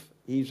oaf.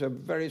 He's a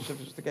very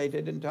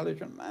sophisticated,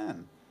 intelligent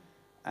man.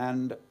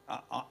 And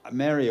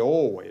Mary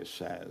always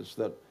says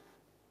that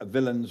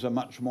villains are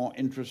much more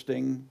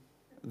interesting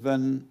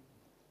than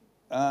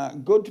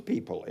good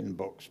people in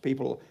books.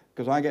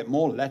 Because I get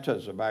more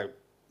letters about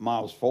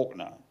Miles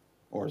Faulkner,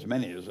 or as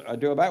many as I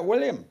do about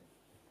William.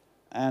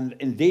 And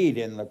indeed,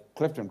 in the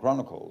Clifton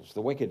Chronicles,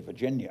 the Wicked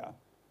Virginia,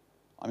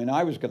 I mean,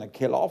 I was going to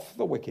kill off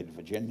the Wicked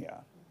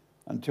Virginia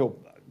until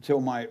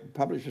my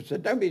publisher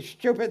said, "Don't be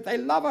stupid, they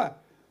love her."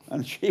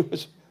 And she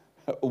was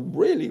a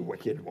really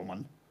wicked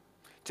woman.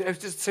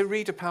 So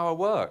reader power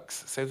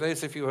works. So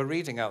those of you who are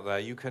reading out there,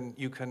 you can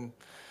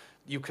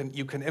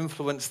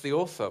influence the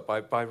author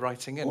by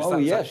writing in. Well,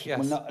 yes. Yes.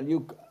 Well,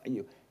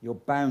 no, you're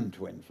bound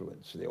to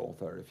influence the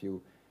author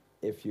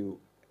if you.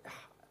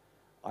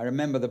 I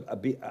remember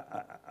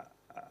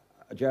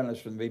a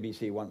journalist from the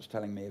BBC once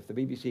telling me if the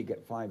BBC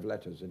get 5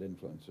 letters, it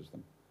influences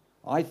them.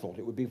 I thought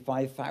it would be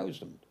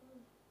 5,000.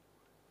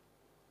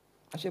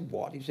 I said,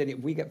 what? He said, if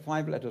we get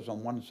 5 letters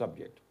on one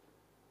subject,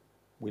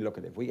 we look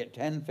at it. If we get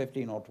 10,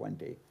 15 or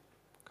 20,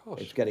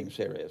 it's getting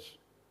serious.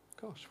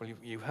 Gosh, well,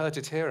 you heard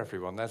it here,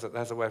 everyone. There's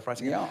a way of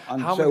writing it. Yeah,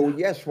 and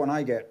yes, when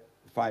I get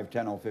 5,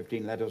 10 or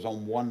 15 letters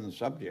on one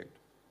subject,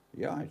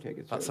 I take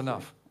it seriously. That's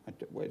enough?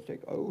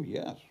 Oh,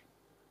 yes.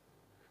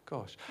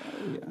 Gosh. Oh,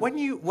 yeah. When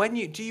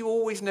you do you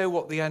always know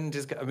what the end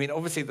is? I mean,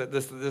 obviously,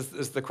 there's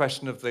the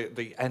question of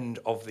the end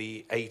of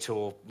the 8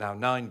 or now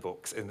 9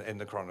 books in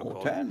the Chronicle,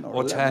 or 10 or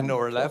 11. 10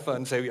 or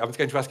 11. So I was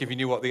going to ask if you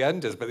knew what the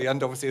end is, but the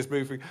end obviously is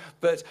moving.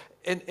 But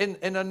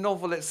in a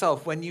novel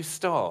itself, when you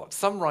start,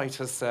 some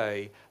writers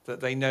say that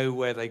they know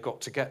where they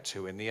got to get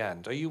to in the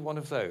end. Are you one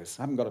of those?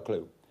 I haven't got a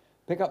clue.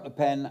 Pick up the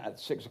pen at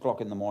 6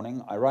 o'clock in the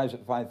morning. I rise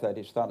at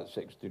 5:30, start at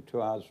 6, do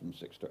 2 hours from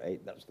 6 to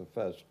 8. That's the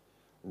first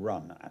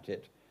run at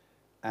it.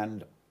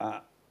 And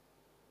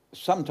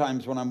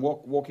sometimes when I'm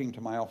walking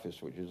to my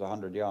office, which is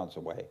 100 yards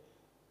away,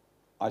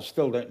 I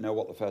still don't know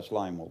what the first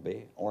line will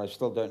be, or I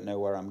still don't know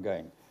where I'm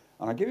going.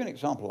 And I'll give you an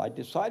example. I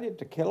decided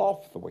to kill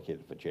off the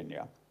wicked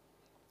Virginia.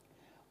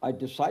 I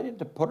decided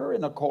to put her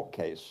in a court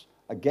case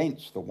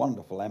against the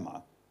wonderful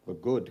Emma, the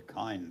good,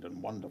 kind,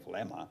 and wonderful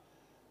Emma,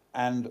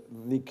 and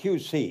the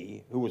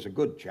QC, who was a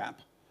good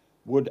chap,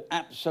 would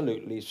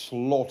absolutely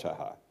slaughter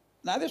her.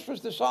 Now, this was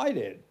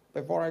decided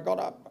before I got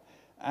up,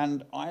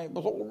 and I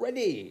was all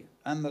ready.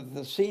 And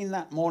the scene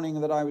that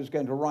morning that I was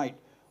going to write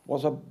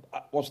was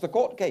the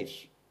court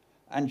case.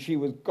 And she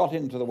got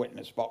into the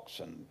witness box,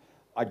 and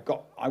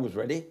I was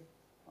ready,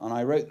 and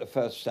I wrote the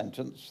first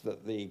sentence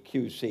that the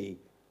QC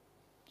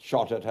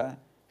shot at her,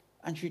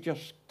 and she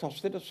just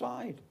tossed it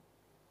aside.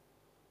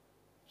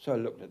 So I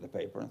looked at the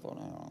paper and thought,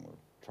 oh, I'm going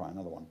to try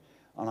another one.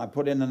 And I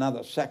put in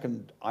another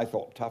second, I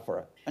thought,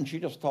 tougher, and she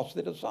just tossed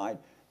it aside.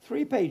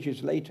 3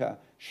 pages later,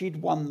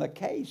 she'd won the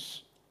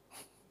case.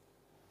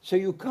 So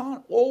you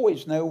can't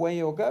always know where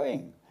you're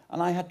going.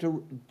 And I had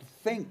to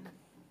think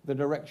the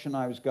direction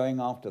I was going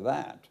after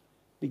that,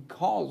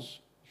 because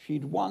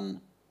she'd won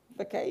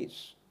the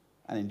case.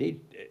 And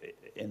indeed,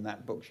 in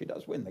that book, she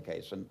does win the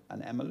case, and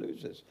Emma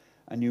loses.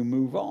 And you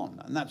move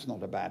on. And that's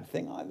not a bad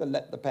thing either.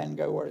 Let the pen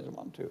go where it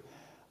wants to.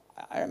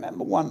 I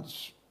remember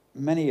once,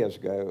 many years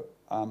ago,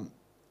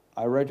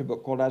 I wrote a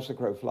book called As the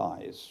Crow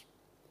Flies.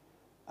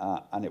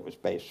 And it was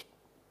based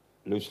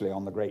loosely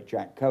on the great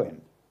Jack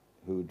Cohen,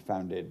 who'd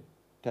founded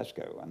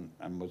Tesco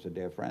and was a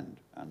dear friend.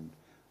 And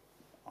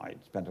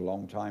I'd spent a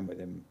long time with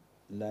him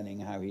learning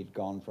how he'd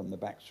gone from the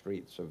back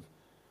streets of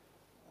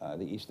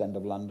the East End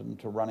of London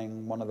to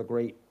running one of the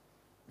great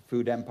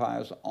food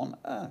empires on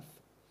earth.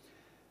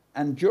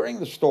 And during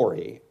the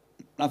story,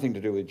 nothing to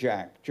do with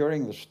Jack,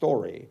 during the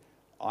story,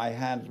 I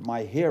had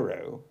my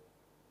hero,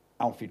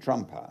 Alfie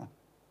Trumper,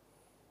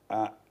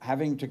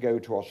 having to go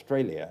to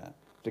Australia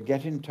to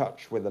get in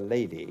touch with a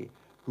lady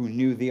who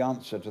knew the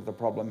answer to the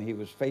problem he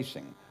was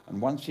facing.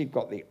 And once he'd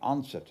got the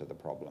answer to the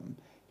problem,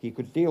 he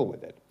could deal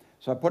with it.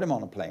 So I put him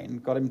on a plane,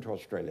 got him to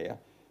Australia,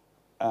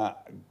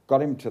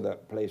 got him to the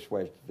place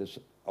where this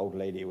old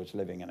lady was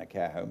living in a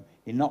care home.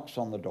 He knocks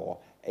on the door.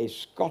 A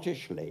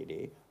Scottish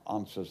lady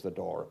answers the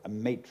door. A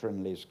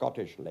matronly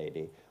Scottish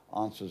lady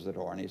answers the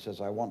door, and he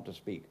says, I want to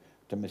speak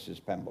to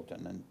Mrs.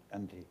 Pembleton.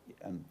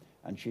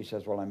 And she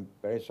says, well, I'm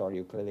very sorry,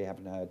 you clearly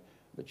haven't heard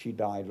that she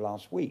died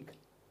last week.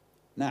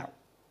 Now,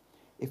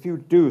 if you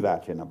do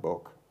that in a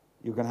book,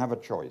 you can have a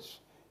choice.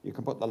 You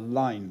can put the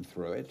line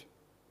through it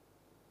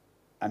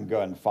and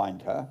go and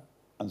find her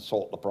and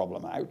sort the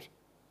problem out,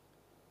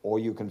 or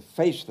you can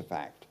face the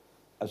fact,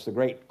 as the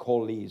great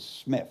Corliss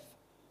Smith,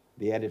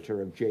 the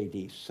editor of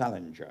J.D.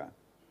 Salinger,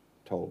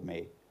 told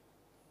me,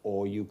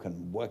 or you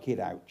can work it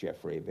out,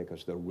 Geoffrey,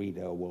 because the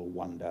reader will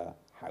wonder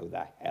how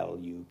the hell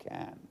you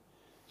can.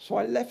 So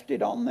I left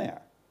it on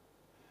there,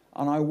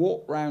 and I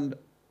walked round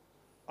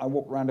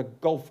a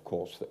golf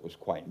course that was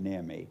quite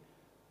near me,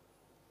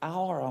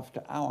 hour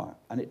after hour,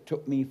 and it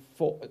took me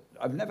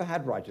I've never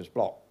had writer's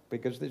block,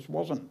 because this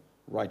wasn't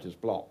writer's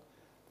block.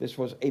 This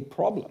was a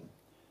problem.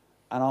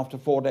 And after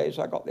 4 days,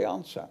 I got the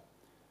answer.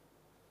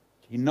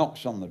 He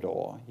knocks on the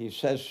door. He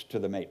says to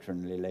the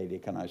matronly lady,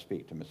 can I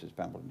speak to Mrs.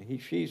 Pembleton?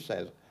 She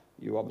says,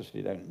 you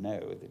obviously don't know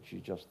that she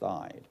just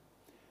died.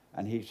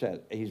 And he says,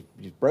 he's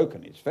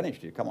broken, he's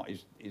finished. Come on,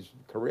 his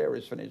career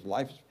is finished,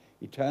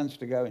 he turns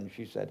to go, and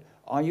she said,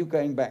 are you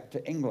going back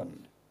to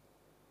England?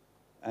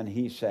 And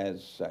he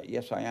says,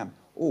 yes, I am.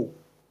 Oh,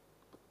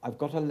 I've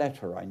got a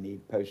letter I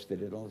need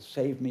posted. It'll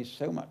save me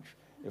so much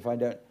if I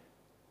don't.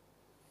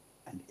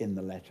 And in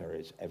the letter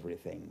is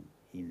everything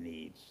he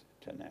needs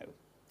to know.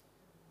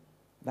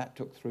 That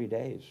took 3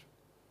 days.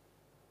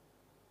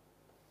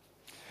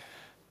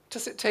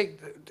 Does it take...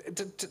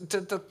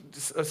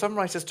 some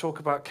writers talk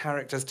about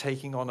characters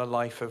taking on a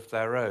life of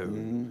their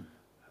own.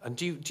 Mm. And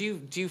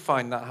do you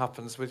find that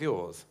happens with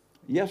yours?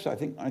 Yes, I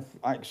think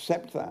I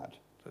accept that.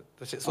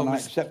 That it's and I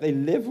accept they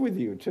live with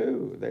you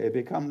too. They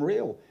become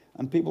real.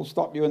 And people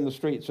stop you in the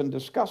streets and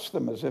discuss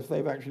them as if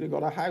they've actually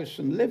got a house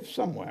and live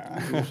somewhere.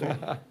 And you say,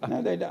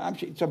 no, they don't.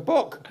 Actually, it's a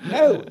book.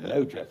 No,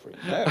 Geoffrey,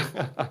 no.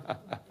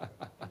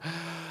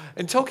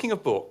 In talking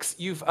of books,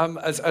 you've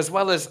as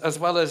well as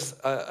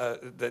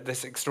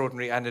this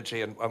extraordinary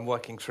energy and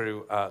working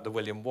through the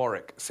William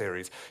Warwick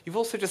series, you've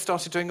also just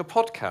started doing a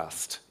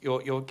podcast.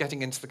 You're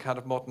getting into the kind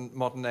of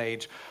modern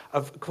age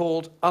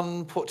called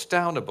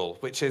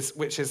Unputdownable, which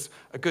is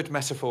a good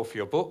metaphor for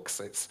your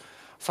books.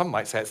 Some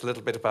might say it's a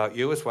little bit about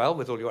you as well,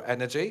 with all your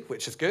energy,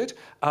 which is good.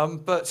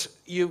 But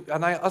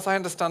as I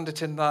understand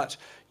it, in that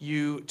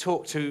you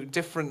talk to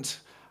different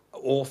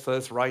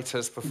authors,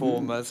 writers,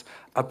 performers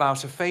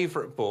about a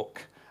favourite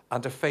book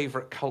and a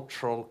favourite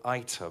cultural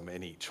item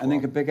in each one. And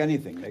they can pick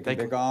anything. They can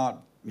pick art,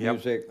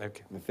 music,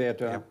 the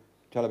theatre,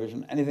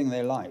 television, anything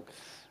they like.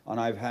 And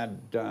I've had,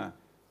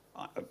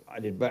 I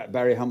did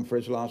Barry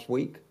Humphries last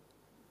week,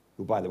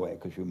 who, by the way,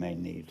 because you may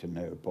need to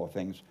know, poor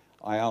things,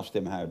 I asked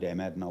him how Dame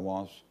Edna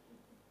was,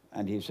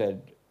 and he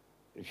said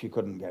she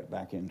couldn't get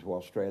back into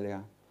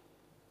Australia.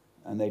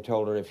 and they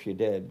told her if she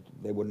did,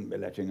 they wouldn't be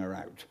letting her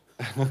out.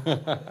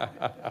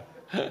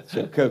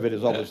 So COVID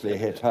has obviously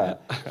hit her.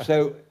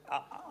 So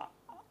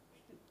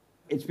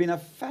it's been a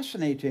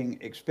fascinating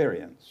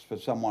experience for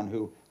someone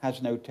who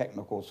has no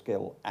technical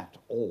skill at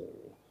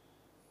all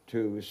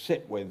to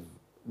sit with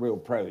real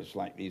pros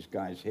like these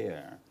guys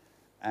here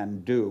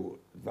and do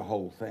the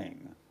whole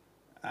thing.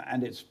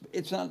 And it's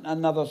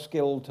another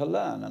skill to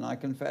learn, and I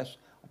confess,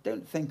 I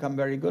don't think I'm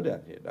very good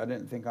at it. I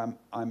don't think I'm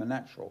a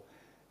natural.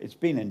 It's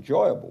been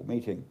enjoyable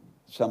meeting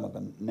some of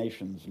the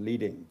nation's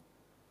leading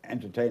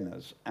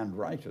entertainers and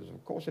writers,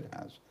 of course it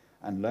has,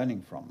 and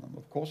learning from them,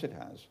 of course it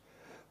has.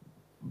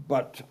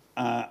 But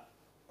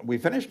we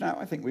finished now.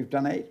 I think we've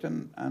done 8,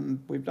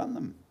 and we've done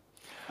them.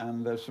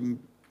 And there's some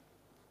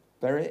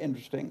very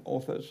interesting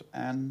authors,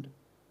 and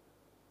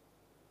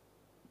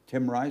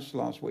Tim Rice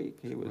last week,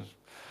 he was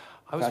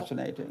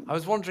fascinating. I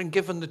was wondering,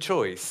 given the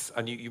choice,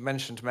 and you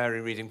mentioned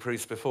Mary reading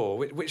Proust before,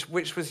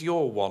 which was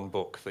your one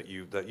book that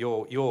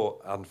your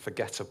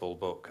unforgettable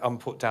book,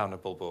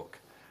 unputdownable book?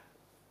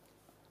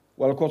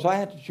 Well, of course, I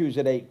had to choose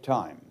it 8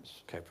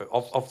 times. Okay, but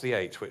of the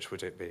 8, which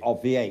would it be?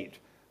 Of the 8,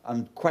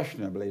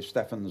 unquestionably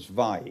Stefan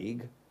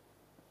Zweig,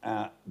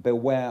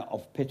 Beware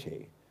of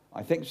Pity.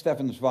 I think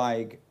Stefan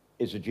Zweig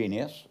is a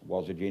genius,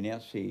 was a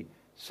genius. He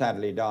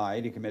sadly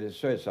died. He committed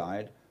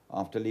suicide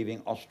after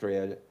leaving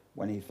Austria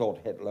when he thought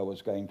Hitler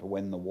was going to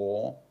win the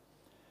war.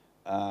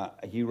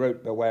 He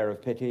wrote Beware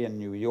of Pity in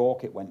New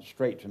York. It went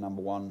straight to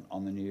 #1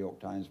 on the New York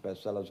Times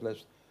bestsellers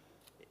list.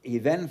 He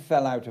then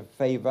fell out of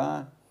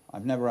favor.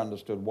 I've never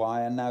understood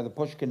why, and now the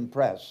Pushkin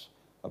Press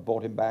have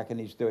brought him back, and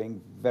he's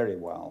doing very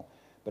well.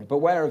 But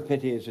Beware of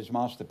Pity is his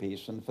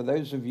masterpiece, and for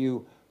those of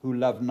you who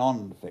love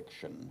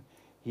non-fiction,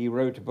 he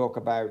wrote a book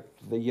about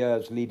the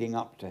years leading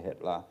up to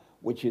Hitler,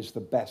 which is the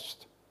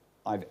best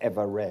I've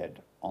ever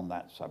read on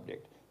that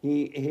subject.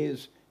 He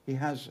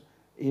has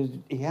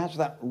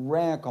that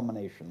rare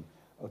combination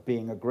of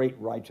being a great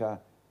writer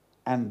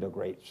and a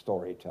great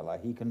storyteller.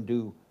 He can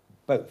do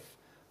both.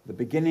 The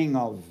beginning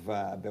of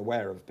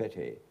Beware of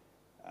Pity,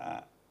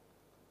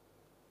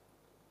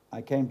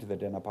 I came to the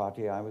dinner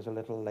party, I was a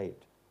little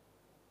late.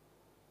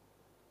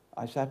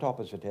 I sat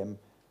opposite him,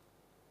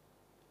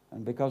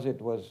 and because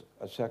it was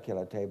a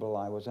circular table,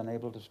 I was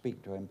unable to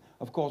speak to him.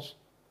 Of course,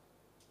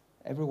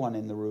 everyone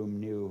in the room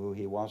knew who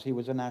he was. He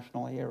was a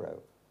national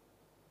hero.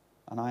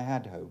 And I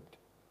had hoped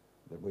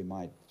that we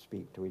might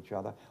speak to each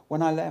other.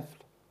 When I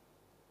left,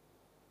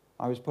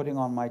 I was putting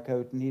on my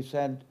coat, and he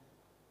said,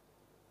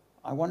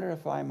 I wonder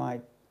if I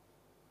might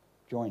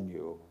join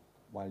you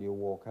while you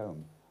walk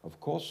home. Of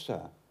course,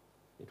 sir.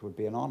 It would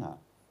be an honor.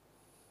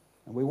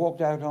 And we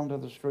walked out onto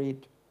the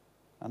street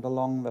and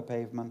along the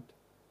pavement.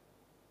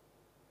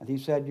 And he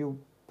said, you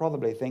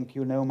probably think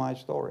you know my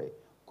story.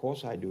 Of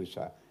course I do,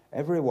 sir.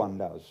 Everyone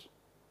does.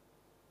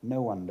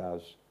 No one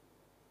does.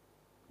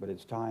 But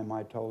it's time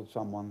I told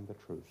someone the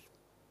truth.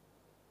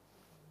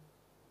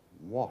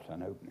 What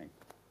an opening.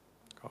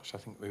 Gosh, I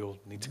think we all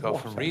need to go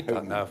off and read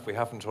that now if we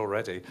haven't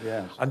already.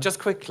 Yes. And just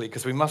quickly,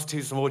 because we must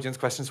do some audience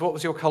questions, what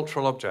was your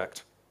cultural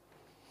object?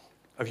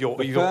 Of your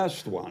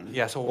first one?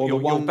 Yes, or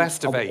your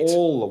best of 8.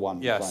 All the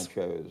ones yes. I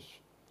chose.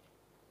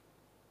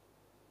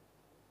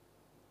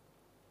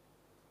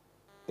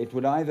 It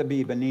would either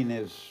be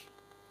Bernini's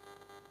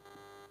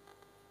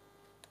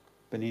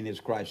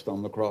Christ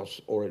on the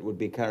Cross, or it would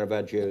be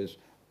Caravaggio's,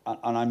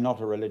 and I'm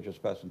not a religious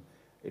person,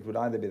 it would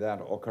either be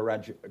that or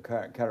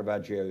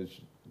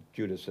Caravaggio's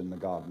Judas in the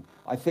Garden.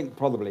 I think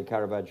probably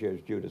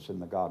Caravaggio's Judas in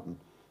the Garden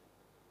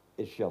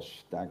is just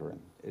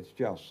staggering. It's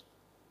just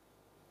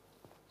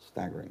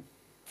staggering.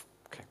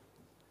 Okay,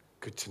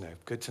 good to know,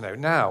 good to know.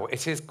 Now,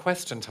 it is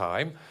question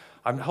time.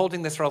 I'm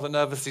holding this rather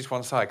nervously to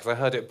one side because I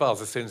heard it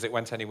buzz as soon as it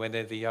went anywhere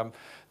near the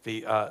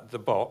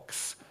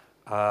box.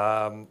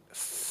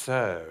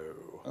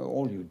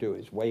 All you do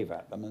is wave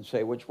at them and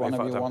say which one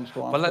of you wants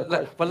to answer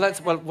the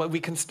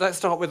question. Let's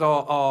start with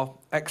our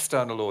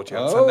external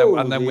audience,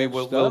 and then we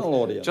will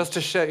audience. Just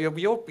to show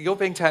you're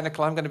being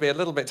technical. I'm going to be a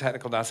little bit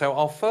technical now. So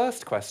our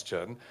first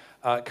question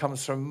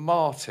comes from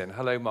Martin.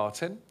 Hello,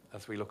 Martin.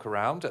 As we look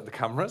around at the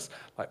cameras,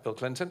 like Bill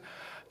Clinton,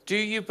 do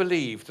you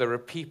believe there are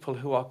people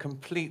who are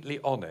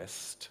completely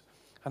honest?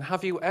 And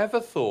have you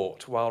ever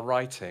thought while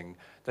writing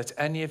that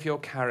any of your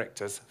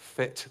characters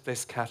fit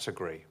this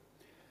category?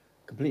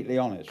 Completely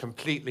honest.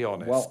 Completely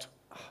honest. Well,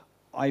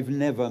 I've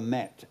never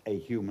met a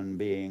human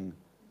being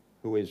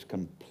who is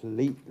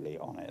completely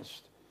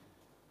honest.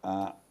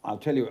 I'll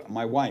tell you,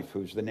 my wife,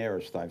 who's the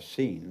nearest I've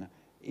seen,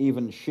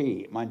 even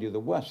she, mind you, the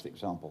worst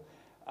example,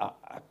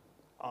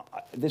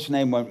 this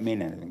name won't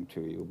mean anything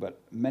to you, but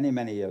many,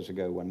 many years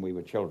ago when we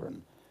were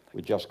children,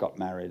 we just got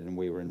married and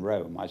we were in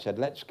Rome, I said,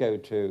 let's go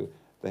to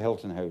the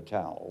Hilton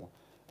Hotel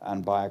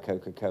and buy a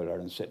Coca-Cola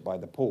and sit by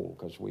the pool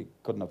because we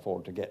couldn't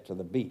afford to get to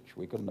the beach.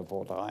 We couldn't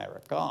afford to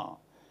hire a car.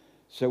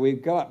 So we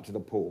go up to the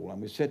pool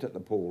and we sit at the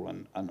pool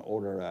and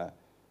order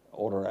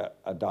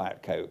a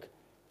Diet Coke.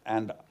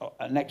 And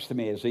next to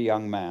me is a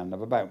young man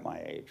of about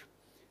my age.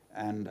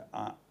 And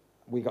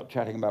we got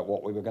chatting about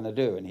what we were going to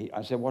do. And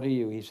I said, what are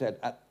you? He said,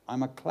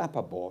 I'm a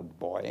clapperboard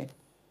boy.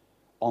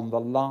 on the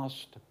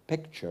Last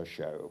Picture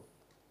Show,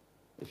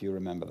 if you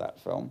remember that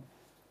film.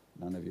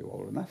 None of you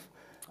old enough.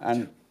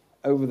 And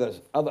over the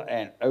other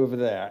end, over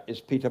there,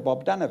 is Peter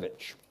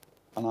Bogdanovich,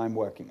 and I'm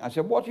working. I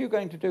said, what are you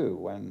going to do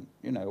when,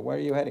 where are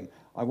you heading?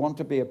 I want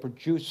to be a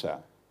producer,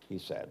 he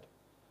said.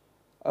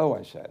 Oh,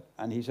 I said.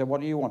 And he said,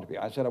 what do you want to be?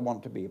 I said, I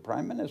want to be a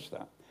prime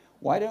minister.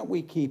 Why don't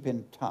we keep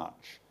in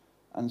touch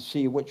and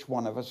see which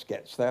one of us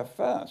gets there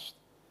first?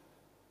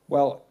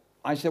 Well,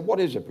 I said, what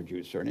is a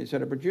producer? And he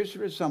said, a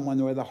producer is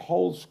someone where the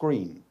whole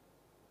screen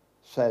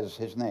says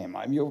his name.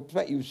 I mean,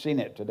 you've seen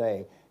it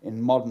today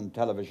in modern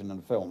television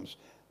and films.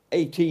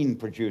 18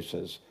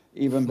 producers,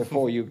 even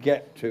before you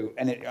get to,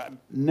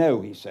 no,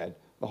 he said,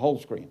 the whole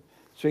screen.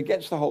 So he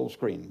gets the whole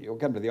screen. You'll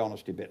come to the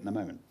honesty bit in a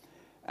moment.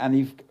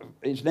 And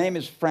his name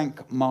is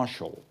Frank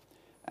Marshall.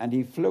 And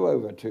he flew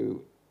over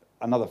to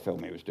another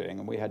film he was doing,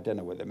 and we had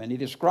dinner with him. And he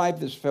described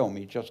this film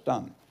he'd just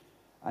done.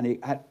 And he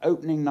had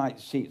opening night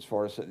seats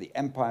for us at the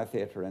Empire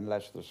Theatre in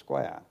Leicester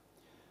Square.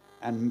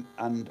 And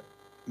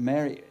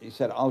Mary, he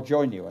said, I'll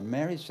join you. And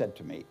Mary said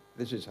to me,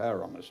 this is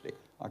her honesty,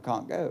 I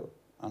can't go.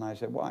 And I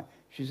said, why?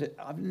 She said,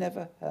 I've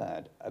never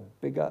heard a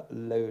bigger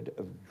load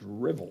of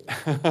drivel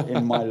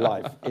in my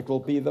life. It will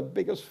be the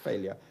biggest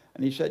failure.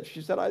 And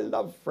she said, I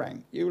love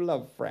Frank. You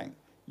love Frank.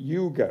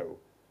 You go.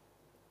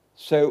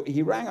 So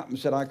he rang up and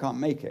said, I can't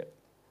make it.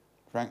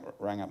 Frank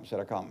rang up and said,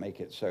 I can't make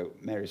it. So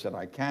Mary said,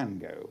 I can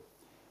go.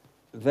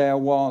 There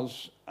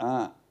was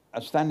a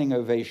standing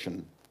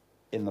ovation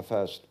in the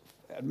first,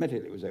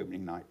 admittedly it was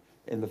opening night,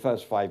 in the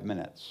first 5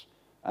 minutes.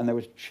 And there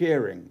was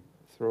cheering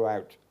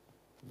throughout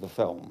the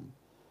film.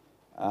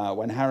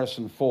 When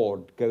Harrison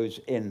Ford goes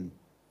in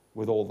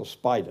with all the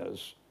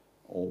spiders,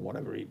 or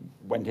whatever he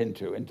went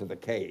into the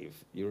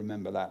cave, you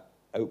remember that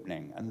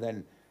opening. And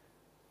then,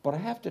 but I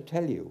have to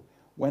tell you,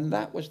 when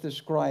that was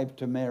described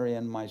to Mary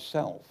and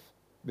myself,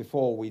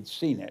 before we'd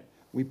seen it,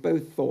 we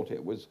both thought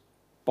it was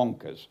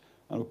bonkers.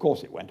 And of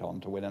course it went on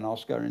to win an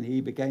Oscar, and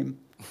he became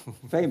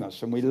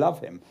famous, and we love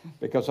him,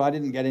 because I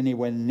didn't get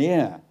anywhere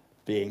near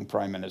being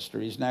Prime Minister.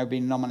 He's now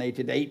been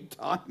nominated 8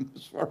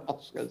 times for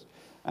Oscars,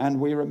 and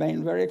we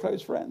remain very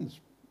close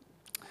friends.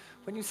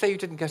 When you say you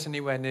didn't get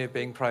anywhere near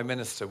being Prime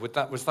Minister, was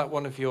that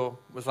one of your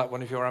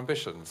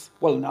ambitions?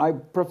 Well, I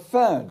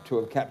preferred to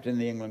have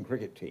captained the England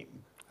cricket team.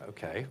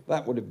 Okay.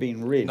 That would have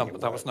been really...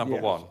 that was number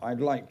one.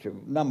 I'd like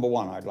to... Number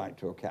one, I'd like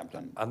to have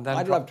captained. And then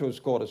I'd love to have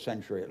scored a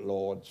century at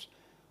Lord's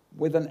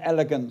with an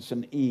elegance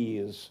and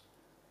ease.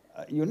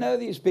 You know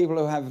these people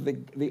who have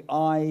the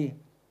eye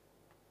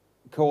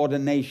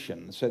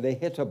coordination, so they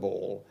hit a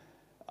ball.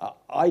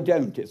 I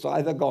don't. It's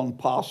either gone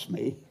past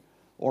me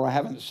or I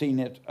haven't seen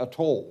it at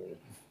all.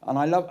 And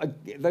I love,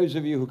 those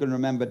of you who can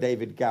remember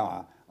David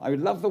Gower, I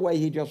would love the way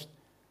he just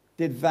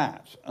did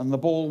that and the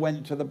ball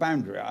went to the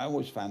boundary. I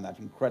always found that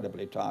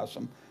incredibly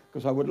tiresome,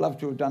 because I would love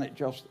to have done it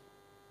just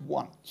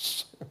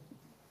once.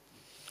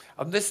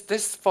 And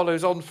this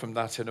follows on from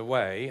that in a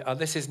way.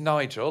 This is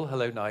Nigel.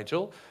 Hello,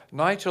 Nigel.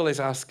 Nigel is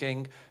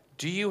asking,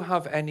 do you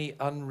have any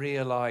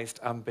unrealized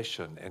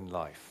ambition in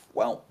life?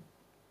 Well,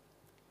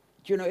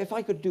 do you know, if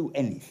I could do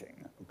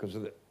anything, because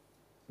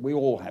we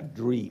all have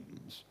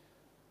dreams,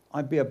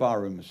 I'd be a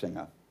barroom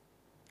singer.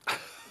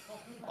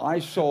 I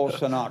saw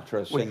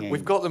Sinatra singing.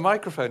 We've got the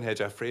microphone here,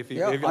 Geoffrey.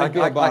 I'd be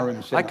a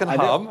barroom singer. I can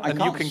hum, and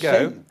you can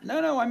go. Sing.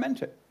 No, I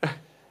meant it.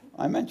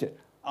 I meant it.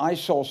 I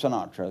saw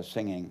Sinatra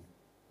singing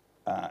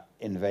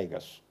in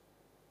Vegas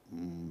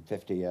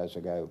 50 years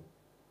ago,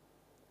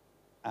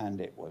 and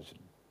it was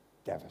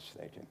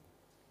devastating.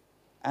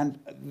 And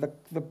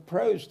the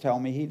pros tell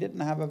me he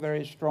didn't have a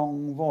very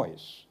strong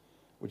voice,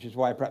 which is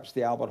why perhaps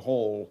the Albert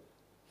Hall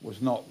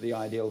was not the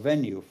ideal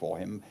venue for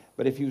him.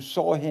 But if you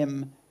saw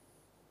him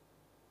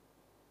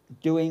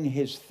doing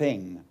his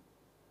thing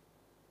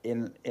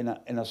in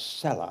a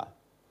cellar,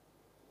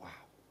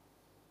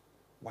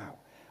 wow.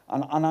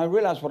 And I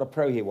realized what a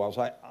pro he was.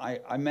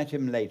 I met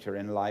him later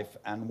in life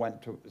and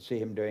went to see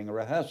him doing a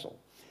rehearsal.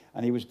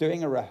 And he was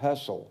doing a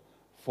rehearsal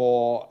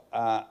for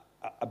a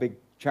big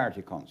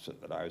charity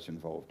concert that I was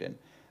involved in.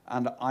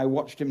 And I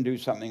watched him do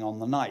something on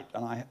the night,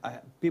 and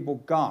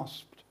people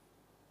gasped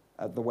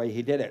at the way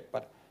he did it.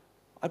 But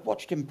I'd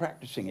watched him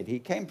practicing it. He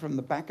came from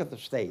the back of the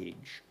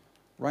stage,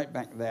 right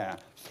back there,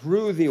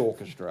 through the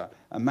orchestra.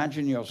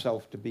 Imagine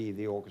yourself to be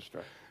the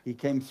orchestra. He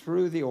came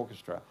through the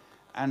orchestra,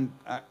 and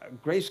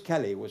Grace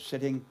Kelly was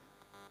sitting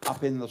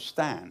up in the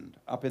stand,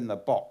 up in the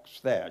box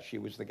there. She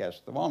was the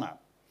guest of honor.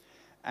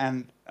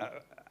 And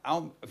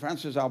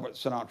Francis Albert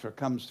Sinatra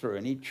comes through,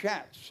 and he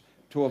chats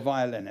to a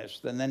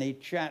violinist, and then he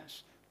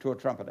chats to a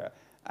trumpeter.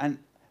 And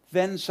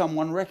then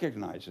someone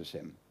recognizes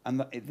him,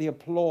 and the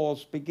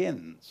applause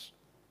begins.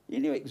 He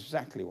knew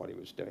exactly what he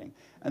was doing.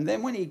 And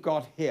then when he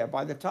got here,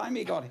 by the time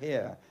he got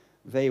here,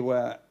 they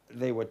were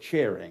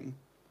cheering.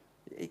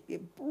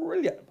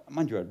 Brilliant.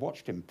 Mind you, I'd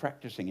watched him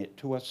practicing it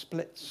to a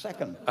split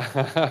second.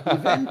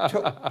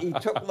 He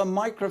took the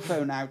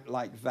microphone out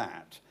like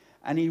that,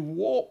 and he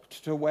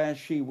walked to where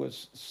she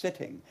was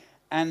sitting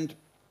and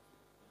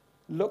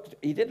looked.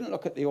 He didn't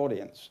look at the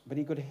audience, but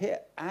he could hear,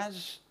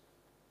 as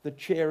the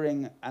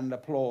cheering and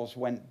applause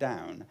went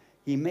down,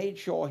 he made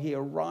sure he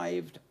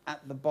arrived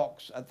at the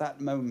box at that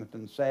moment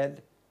and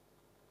said,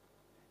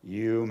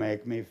 "You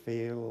make me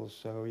feel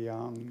so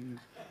young."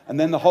 And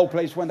then the whole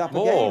place went up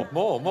again.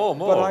 More.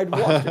 But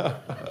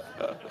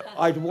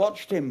I'd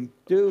watched him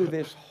do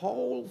this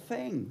whole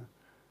thing.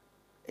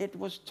 It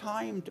was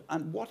timed,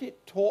 and what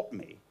it taught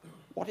me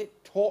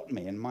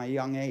in my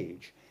young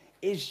age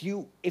is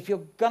if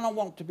you're gonna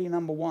want to be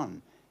number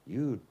one,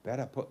 you'd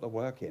better put the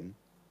work in.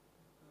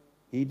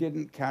 He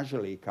didn't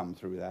casually come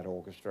through that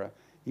orchestra.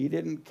 He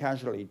didn't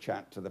casually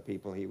chat to the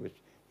people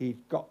he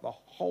got the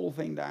whole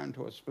thing down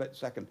to a split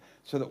second,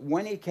 so that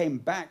when he came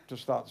back to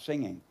start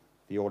singing,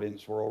 the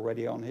audience were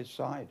already on his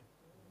side.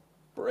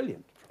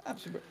 Brilliant,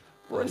 absolutely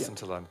brilliant. Listen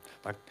to them.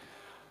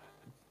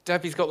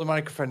 Debbie's got the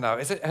microphone now.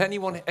 Is it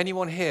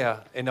anyone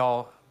here in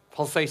our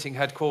pulsating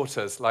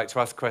headquarters like to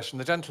ask a question?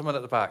 The gentleman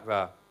at the back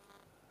there.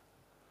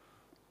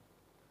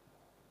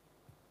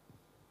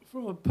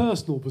 From a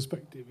personal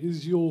perspective,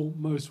 is your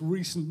most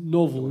recent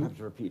novel... You'll have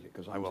to repeat it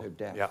because I'm so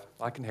deaf. Yeah,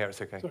 I can hear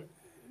it's okay. Sorry.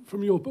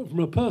 From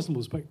a personal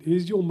perspective,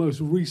 is your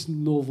most recent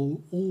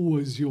novel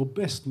always your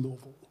best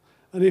novel?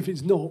 And if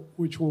it's not,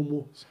 which one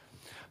was?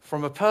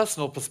 From a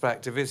personal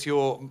perspective, is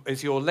your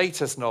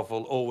latest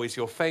novel always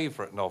your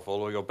favourite novel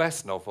or your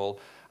best novel?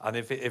 And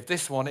if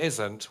this one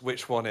isn't,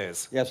 which one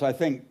is? Yes, I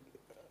think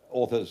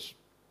authors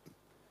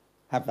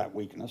have that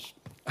weakness,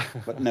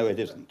 but no, it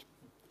isn't.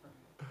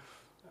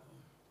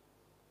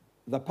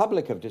 The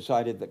public have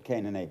decided that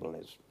Cain and Abel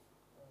is.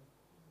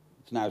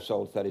 It's now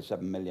sold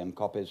 37 million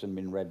copies and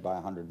been read by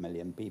 100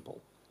 million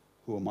people.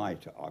 Who am I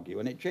to argue?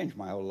 And it changed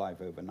my whole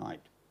life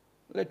overnight,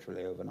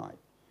 literally overnight.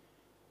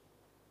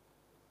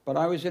 But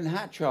I was in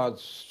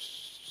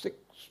Hatchard's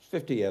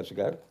 50 years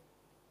ago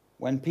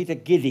when Peter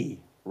Giddy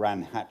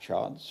ran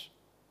Hatchard's,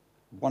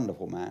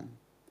 wonderful man.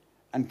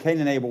 And Cain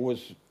and Abel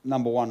was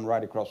 #1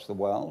 right across the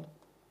world.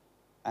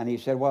 And he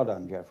said, "Well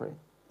done, Geoffrey.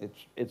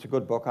 It's a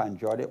good book. I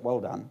enjoyed it. Well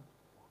done."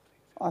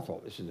 I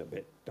thought, this is a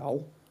bit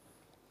dull.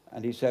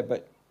 And he said,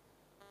 "But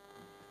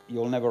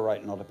you'll never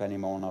write Not a Penny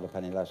More, Not a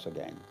Penny Less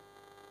again."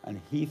 And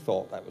he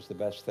thought that was the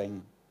best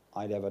thing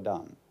I'd ever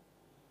done.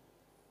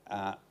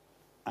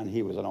 And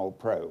he was an old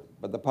pro.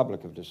 But the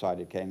public have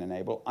decided Cain and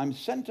Abel. I'm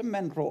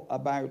sentimental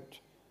about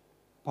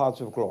Paths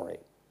of Glory.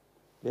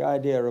 The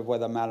idea of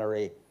whether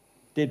Mallory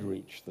did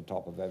reach the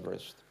top of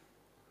Everest,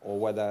 or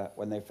whether,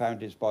 when they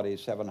found his body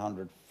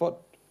 700 foot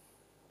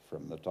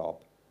from the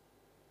top,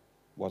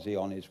 was he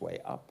on his way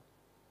up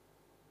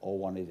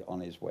or on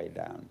his way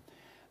down?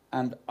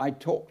 And I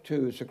talked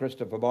to Sir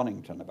Christopher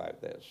Bonington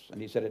about this,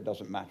 and he said it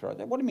doesn't matter. I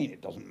said, "What do you mean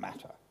it doesn't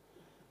matter?"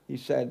 He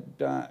said,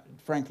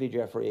 "Frankly,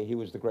 Geoffrey, he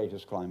was the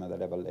greatest climber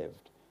that ever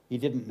lived. He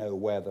didn't know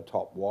where the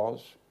top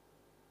was.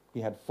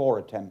 He had 4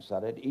 attempts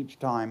at it. Each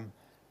time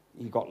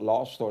he got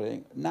lost or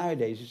anything.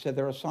 Nowadays," he said,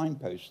 "there are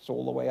signposts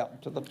all the way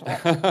up to the top."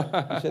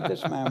 He said,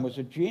 "This man was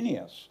a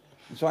genius."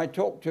 And so I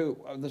talked to,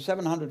 the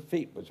 700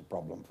 feet was a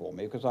problem for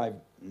me because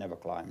I've never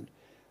climbed.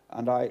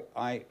 And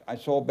I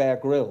saw Bear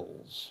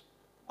Grylls,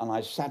 and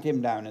I sat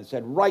him down and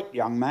said, "Right,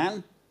 young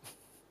man,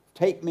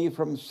 take me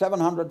from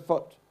 700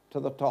 foot to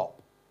the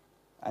top."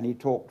 And he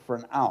talked for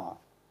an hour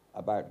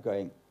about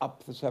going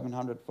up the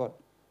 700 foot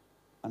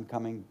and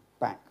coming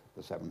back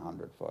the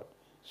 700 foot.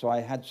 So I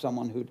had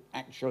someone who'd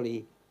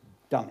actually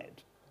done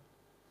it.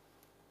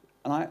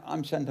 And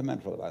I'm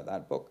sentimental about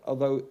that book,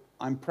 although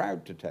I'm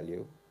proud to tell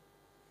you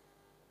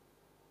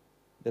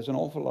there's an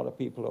awful lot of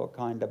people who are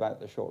kind about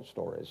the short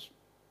stories.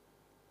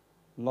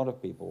 A lot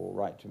of people will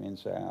write to me and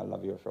say, "I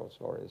love your short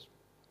stories."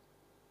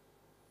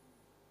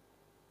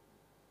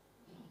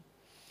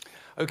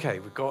 Okay,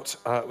 we've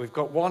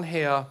got one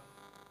here,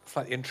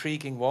 slightly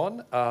intriguing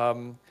one,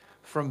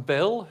 from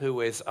Bill,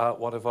 who is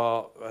one of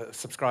our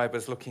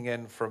subscribers looking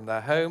in from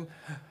their home.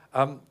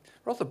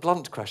 Rather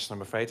blunt question,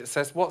 I'm afraid. It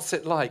says, "What's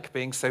it like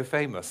being so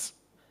famous?"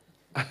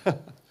 At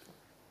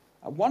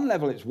one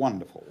level, it's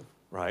wonderful.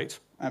 Right.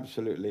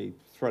 Absolutely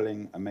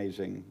thrilling,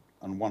 amazing,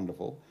 and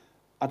wonderful.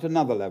 At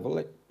another level,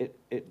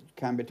 it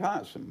can be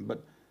tiresome,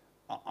 but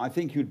I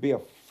think you'd be a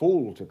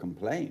fool to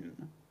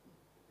complain.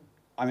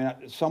 I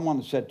mean,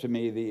 someone said to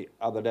me the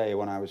other day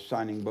when I was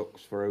signing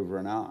books for over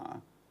an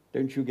hour,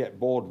 "Don't you get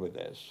bored with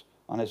this?"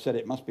 And I said,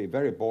 "It must be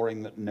very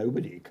boring that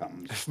nobody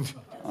comes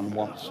and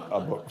wants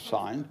a book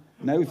signed.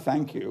 No,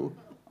 thank you.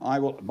 I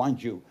will,"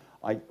 mind you,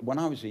 when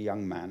I was a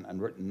young man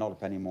and written Not a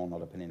Penny More,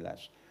 Not a Penny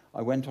Less,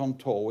 I went on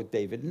tour with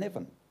David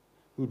Niven,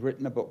 who'd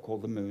written a book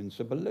called The Moon's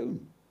a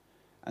Balloon.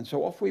 And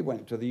so off we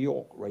went to the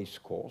York race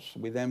course.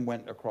 We then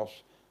went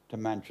across to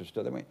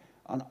Manchester.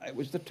 And it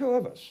was the 2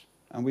 of us.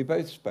 And we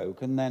both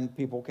spoke, and then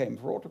people came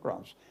for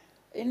autographs.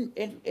 In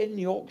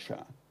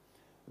Yorkshire,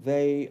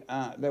 there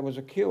was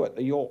a queue at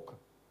the York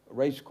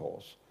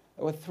racecourse.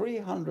 There were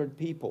 300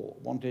 people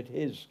wanted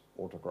his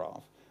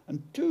autograph,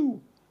 and 2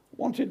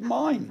 wanted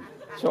mine.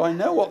 So I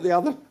know what the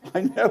other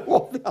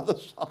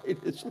side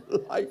is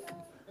like.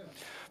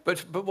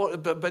 But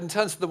in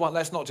terms of the one,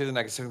 let's not do the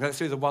negative. Let's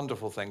do the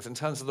wonderful things. In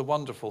terms of the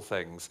wonderful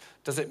things,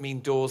 does it mean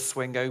doors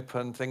swing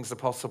open, things are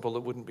possible that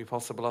wouldn't be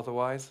possible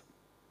otherwise?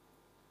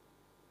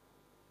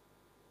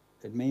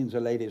 It means a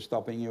lady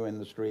stopping you in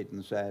the street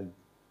and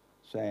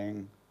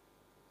saying,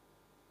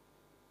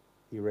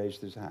 he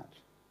raised his hat.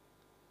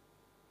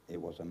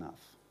 It was enough.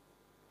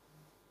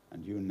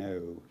 And you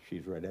know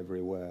she's read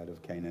every word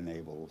of Cain and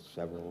Abel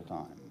several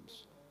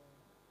times.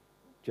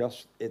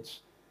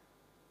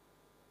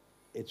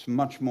 It's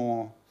much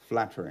more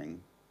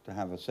flattering to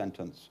have a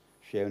sentence,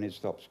 she only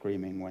stopped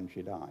screaming when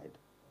she died.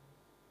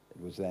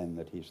 It was then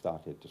that he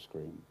started to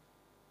scream.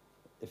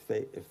 If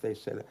they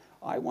say that.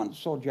 I once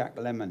saw Jack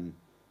Lemmon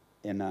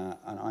and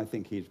I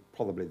think he's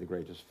probably the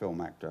greatest film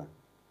actor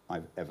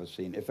I've ever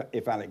seen.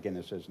 If Alec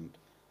Guinness isn't,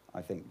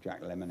 I think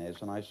Jack Lemmon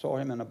is. And I saw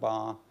him in a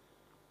bar,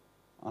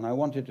 and I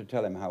wanted to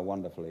tell him how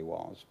wonderful he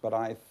was, but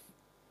I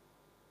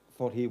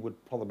thought he would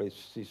probably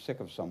be sick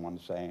of someone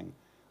saying,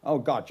 oh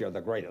God, you're the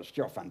greatest,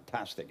 you're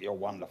fantastic, you're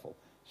wonderful.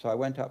 So I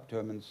went up to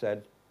him and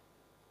said,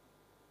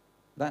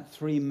 that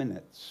 3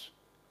 minutes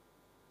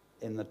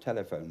in the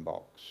telephone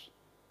box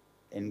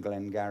in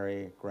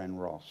Glengarry, Glen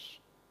Ross,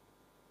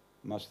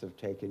 must have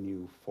taken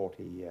you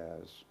 40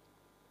 years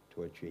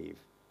to achieve.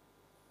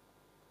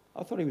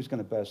 I thought he was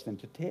going to burst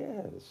into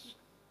tears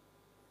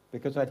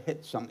because I'd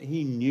hit something.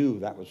 He knew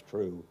that was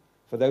true.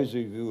 For those of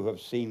you who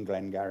have seen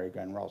Glengarry,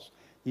 Glen Ross,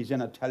 he's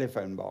in a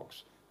telephone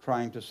box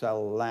trying to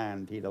sell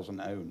land he doesn't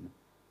own,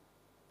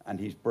 and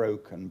he's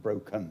broke and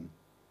broken.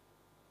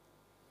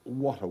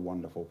 What a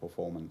wonderful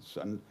performance.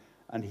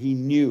 And he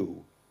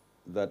knew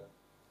that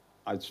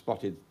I'd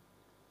spotted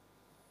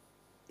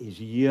his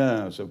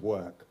years of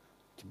work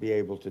to be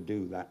able to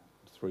do that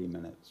 3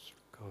 minutes.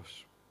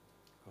 Gosh.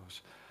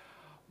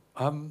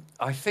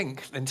 I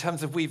think, in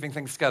terms of weaving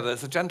things together,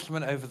 there's a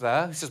gentleman over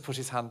there who's just put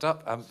his hand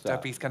up.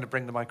 Debbie's going to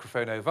bring the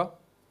microphone over.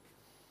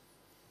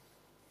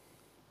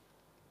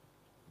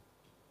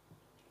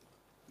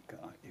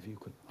 If you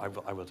could... I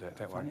will do it,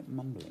 don't worry. I find it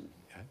mumbling.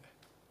 Yeah.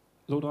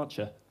 Lord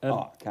Archer,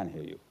 I can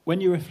hear you.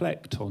 when you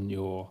reflect on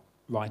your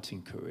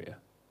writing career,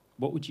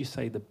 what would you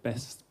say the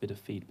best bit of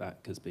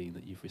feedback has been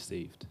that you've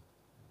received?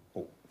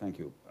 Oh, thank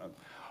you.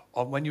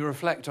 When you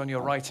reflect on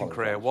your writing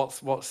career,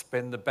 what's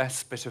been the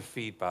best bit of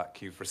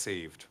feedback you've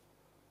received?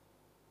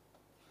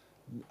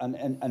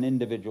 An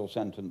individual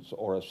sentence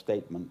or a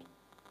statement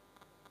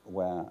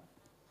where,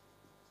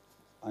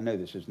 I know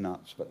this is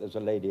nuts, but there's a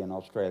lady in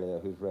Australia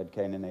who's read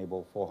Cain and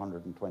Abel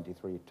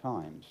 423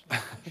 times.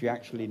 She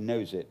actually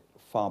knows it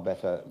far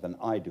better than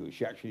I do.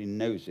 She actually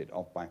knows it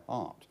off by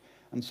heart.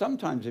 And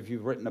sometimes if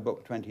you've written a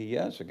book 20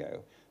 years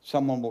ago,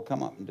 someone will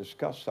come up and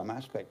discuss some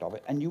aspect of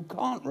it, and you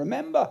can't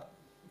remember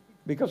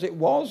because it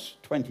was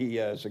 20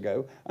 years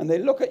ago, and they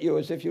look at you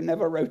as if you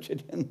never wrote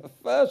it in the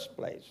first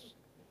place.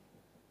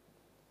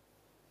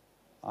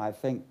 I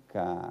think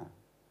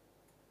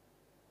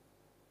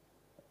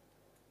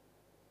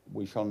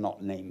we shall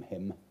not name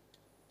him.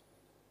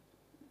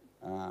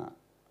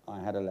 I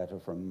had a letter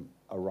from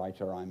a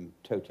writer I'm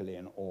totally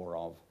in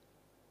awe of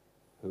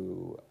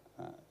who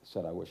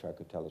said, I wish I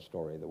could tell a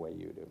story the way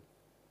you do.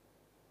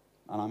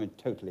 And I'm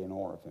totally in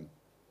awe of him.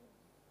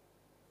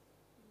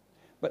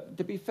 But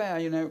to be fair,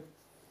 you know,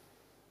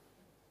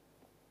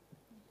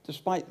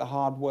 despite the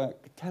hard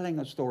work, telling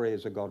a story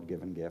is a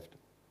God-given gift.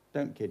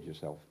 Don't kid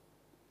yourself.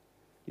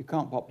 You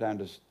can't pop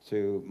down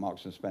to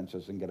Marks and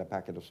Spencer's and get a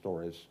packet of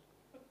stories.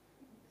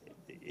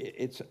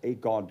 It's a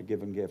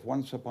God-given gift.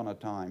 Once upon a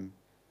time,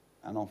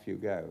 and off you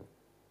go.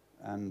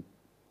 And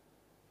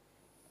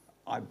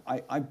I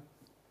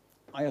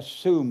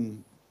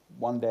assume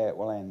one day it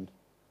will end.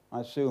 I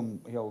assume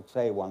he'll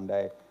say one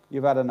day,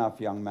 you've had enough,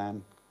 young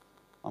man.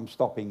 I'm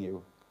stopping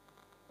you.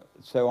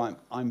 So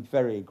I'm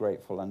very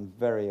grateful and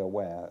very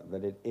aware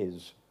that it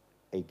is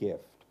a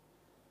gift.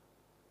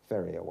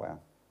 Very aware.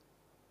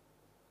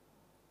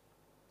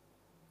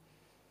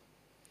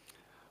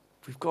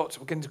 We've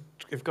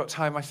got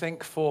time, I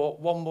think, for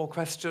one more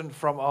question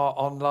from our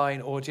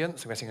online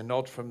audience. I'm getting a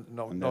nod from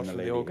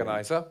the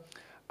organizer.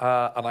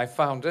 And I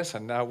found it,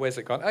 and now where's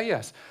it gone? Oh,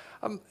 yes.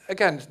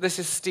 Again, this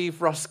is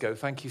Steve Roscoe.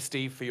 Thank you,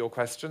 Steve, for your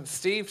question.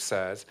 Steve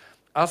says,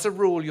 as a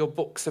rule, your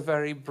books are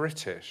very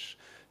British.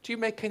 Do you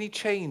make any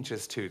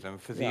changes to them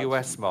for the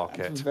US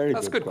market?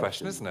 That's a good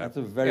question, isn't it? That's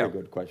a very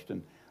good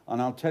question.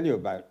 And I'll tell you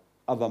about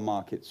other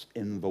markets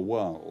in the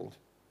world.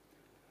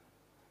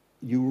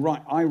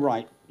 I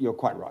write, you're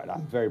quite right,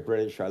 I'm very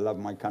British, I love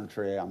my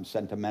country, I'm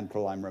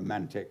sentimental, I'm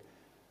romantic,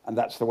 and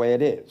that's the way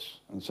it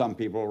is. And some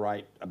people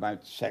write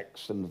about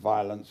sex and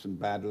violence and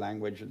bad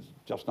language, it's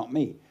just not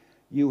me.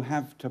 You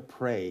have to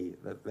pray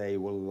that they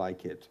will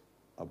like it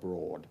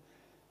abroad.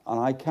 And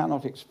I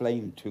cannot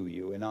explain to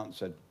you, in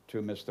answer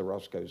to Mr.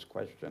 Roscoe's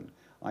question,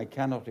 I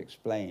cannot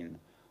explain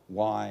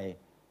why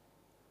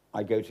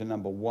I go to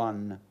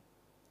 #1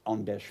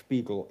 on Der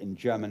Spiegel in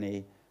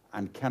Germany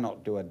and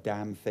cannot do a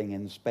damn thing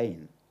in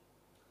Spain.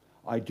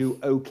 I do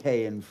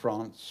okay in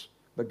France,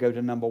 but go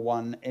to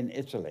 #1 in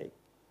Italy.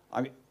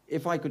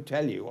 If I could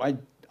tell you,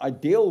 I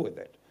deal with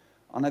it.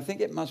 And I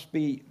think it must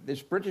be,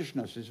 this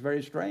Britishness is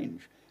very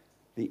strange.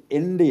 The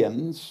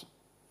Indians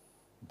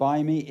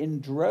buy me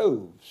in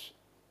droves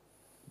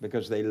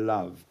because they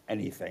love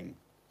anything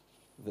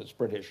that's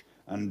British.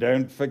 And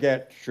don't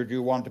forget, should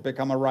you want to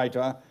become a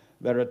writer,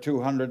 There are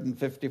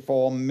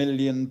 254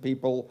 million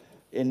people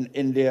in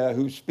India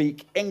who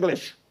speak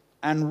English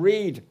and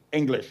read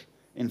English.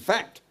 In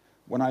fact,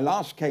 when I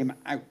last came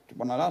out,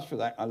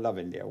 I love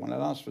India, when I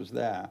last was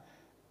there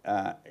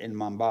in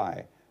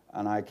Mumbai,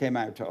 and I came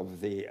out of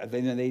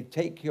they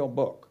take your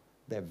book.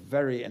 They're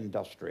very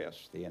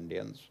industrious, the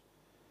Indians.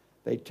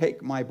 They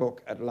take my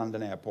book at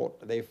London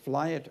Airport, they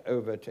fly it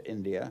over to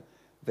India,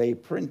 they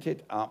print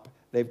it up,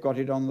 they've got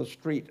it on the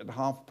street at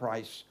half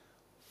price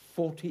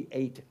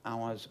 48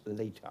 hours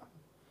later.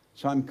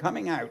 So I'm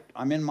coming out,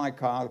 I'm in my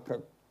car,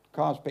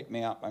 cars pick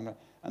me up, and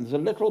there's a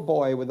little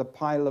boy with a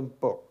pile of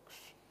books.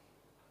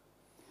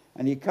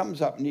 And he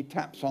comes up and he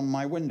taps on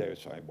my window,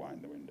 so I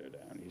wind the window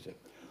down. He said,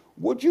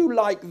 "Would you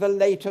like the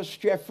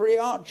latest Jeffrey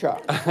Archer?"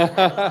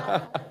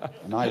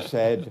 And I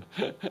said,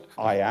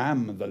 "I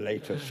am the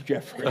latest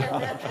Jeffrey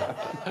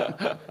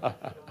Archer."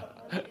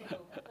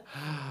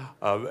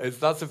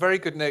 That's a very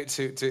good note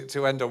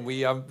to end on.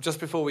 We just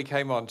before we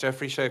came on,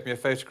 Jeffrey showed me a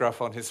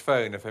photograph on his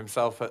phone of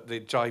himself at the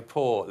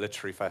Jaipur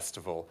Literary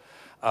Festival,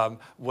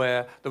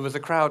 where there was a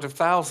crowd of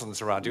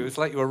thousands around you. It was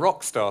like you were a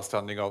rock star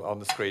standing on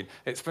the screen.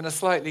 It's been a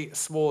slightly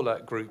smaller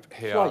group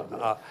here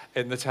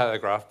in the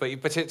Telegraph, but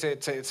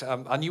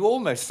and you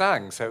almost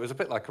sang, so it was a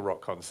bit like a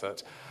rock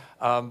concert.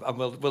 And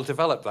we'll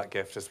develop that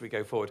gift as we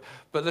go forward.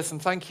 But listen,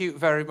 thank you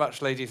very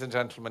much, ladies and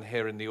gentlemen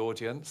here in the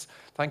audience.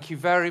 Thank you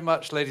very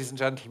much, ladies and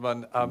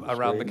gentlemen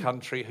around the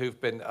country who've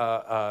been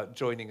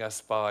joining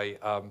us by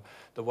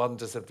the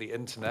wonders of the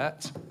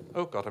internet.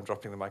 Oh, God, I'm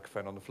dropping the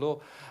microphone on the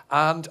floor.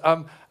 And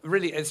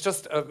really, it's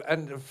just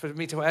for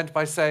me to end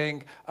by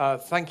saying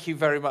thank you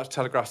very much,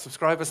 Telegraph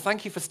subscribers.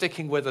 Thank you for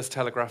sticking with us,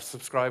 Telegraph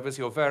subscribers.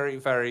 You're very,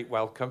 very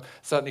welcome,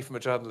 certainly from a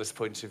journalist's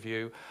point of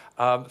view.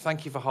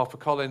 Thank you for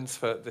HarperCollins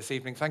for this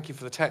evening. Thank you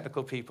for the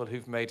technical people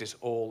who've made it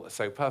all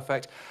so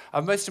perfect.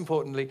 And most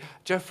importantly,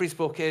 Jeffrey's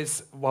book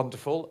is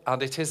wonderful,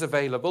 and it is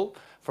available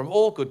from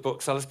all good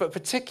booksellers, but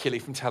particularly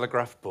from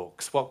Telegraph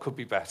Books. What could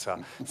be better?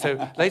 So,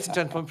 ladies and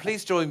gentlemen,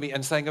 please join me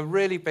in saying a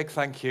really big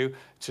thank you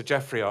to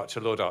Jeffrey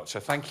Archer, Lord Archer.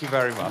 Thank you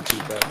very much.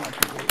 Thank you very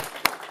much indeed.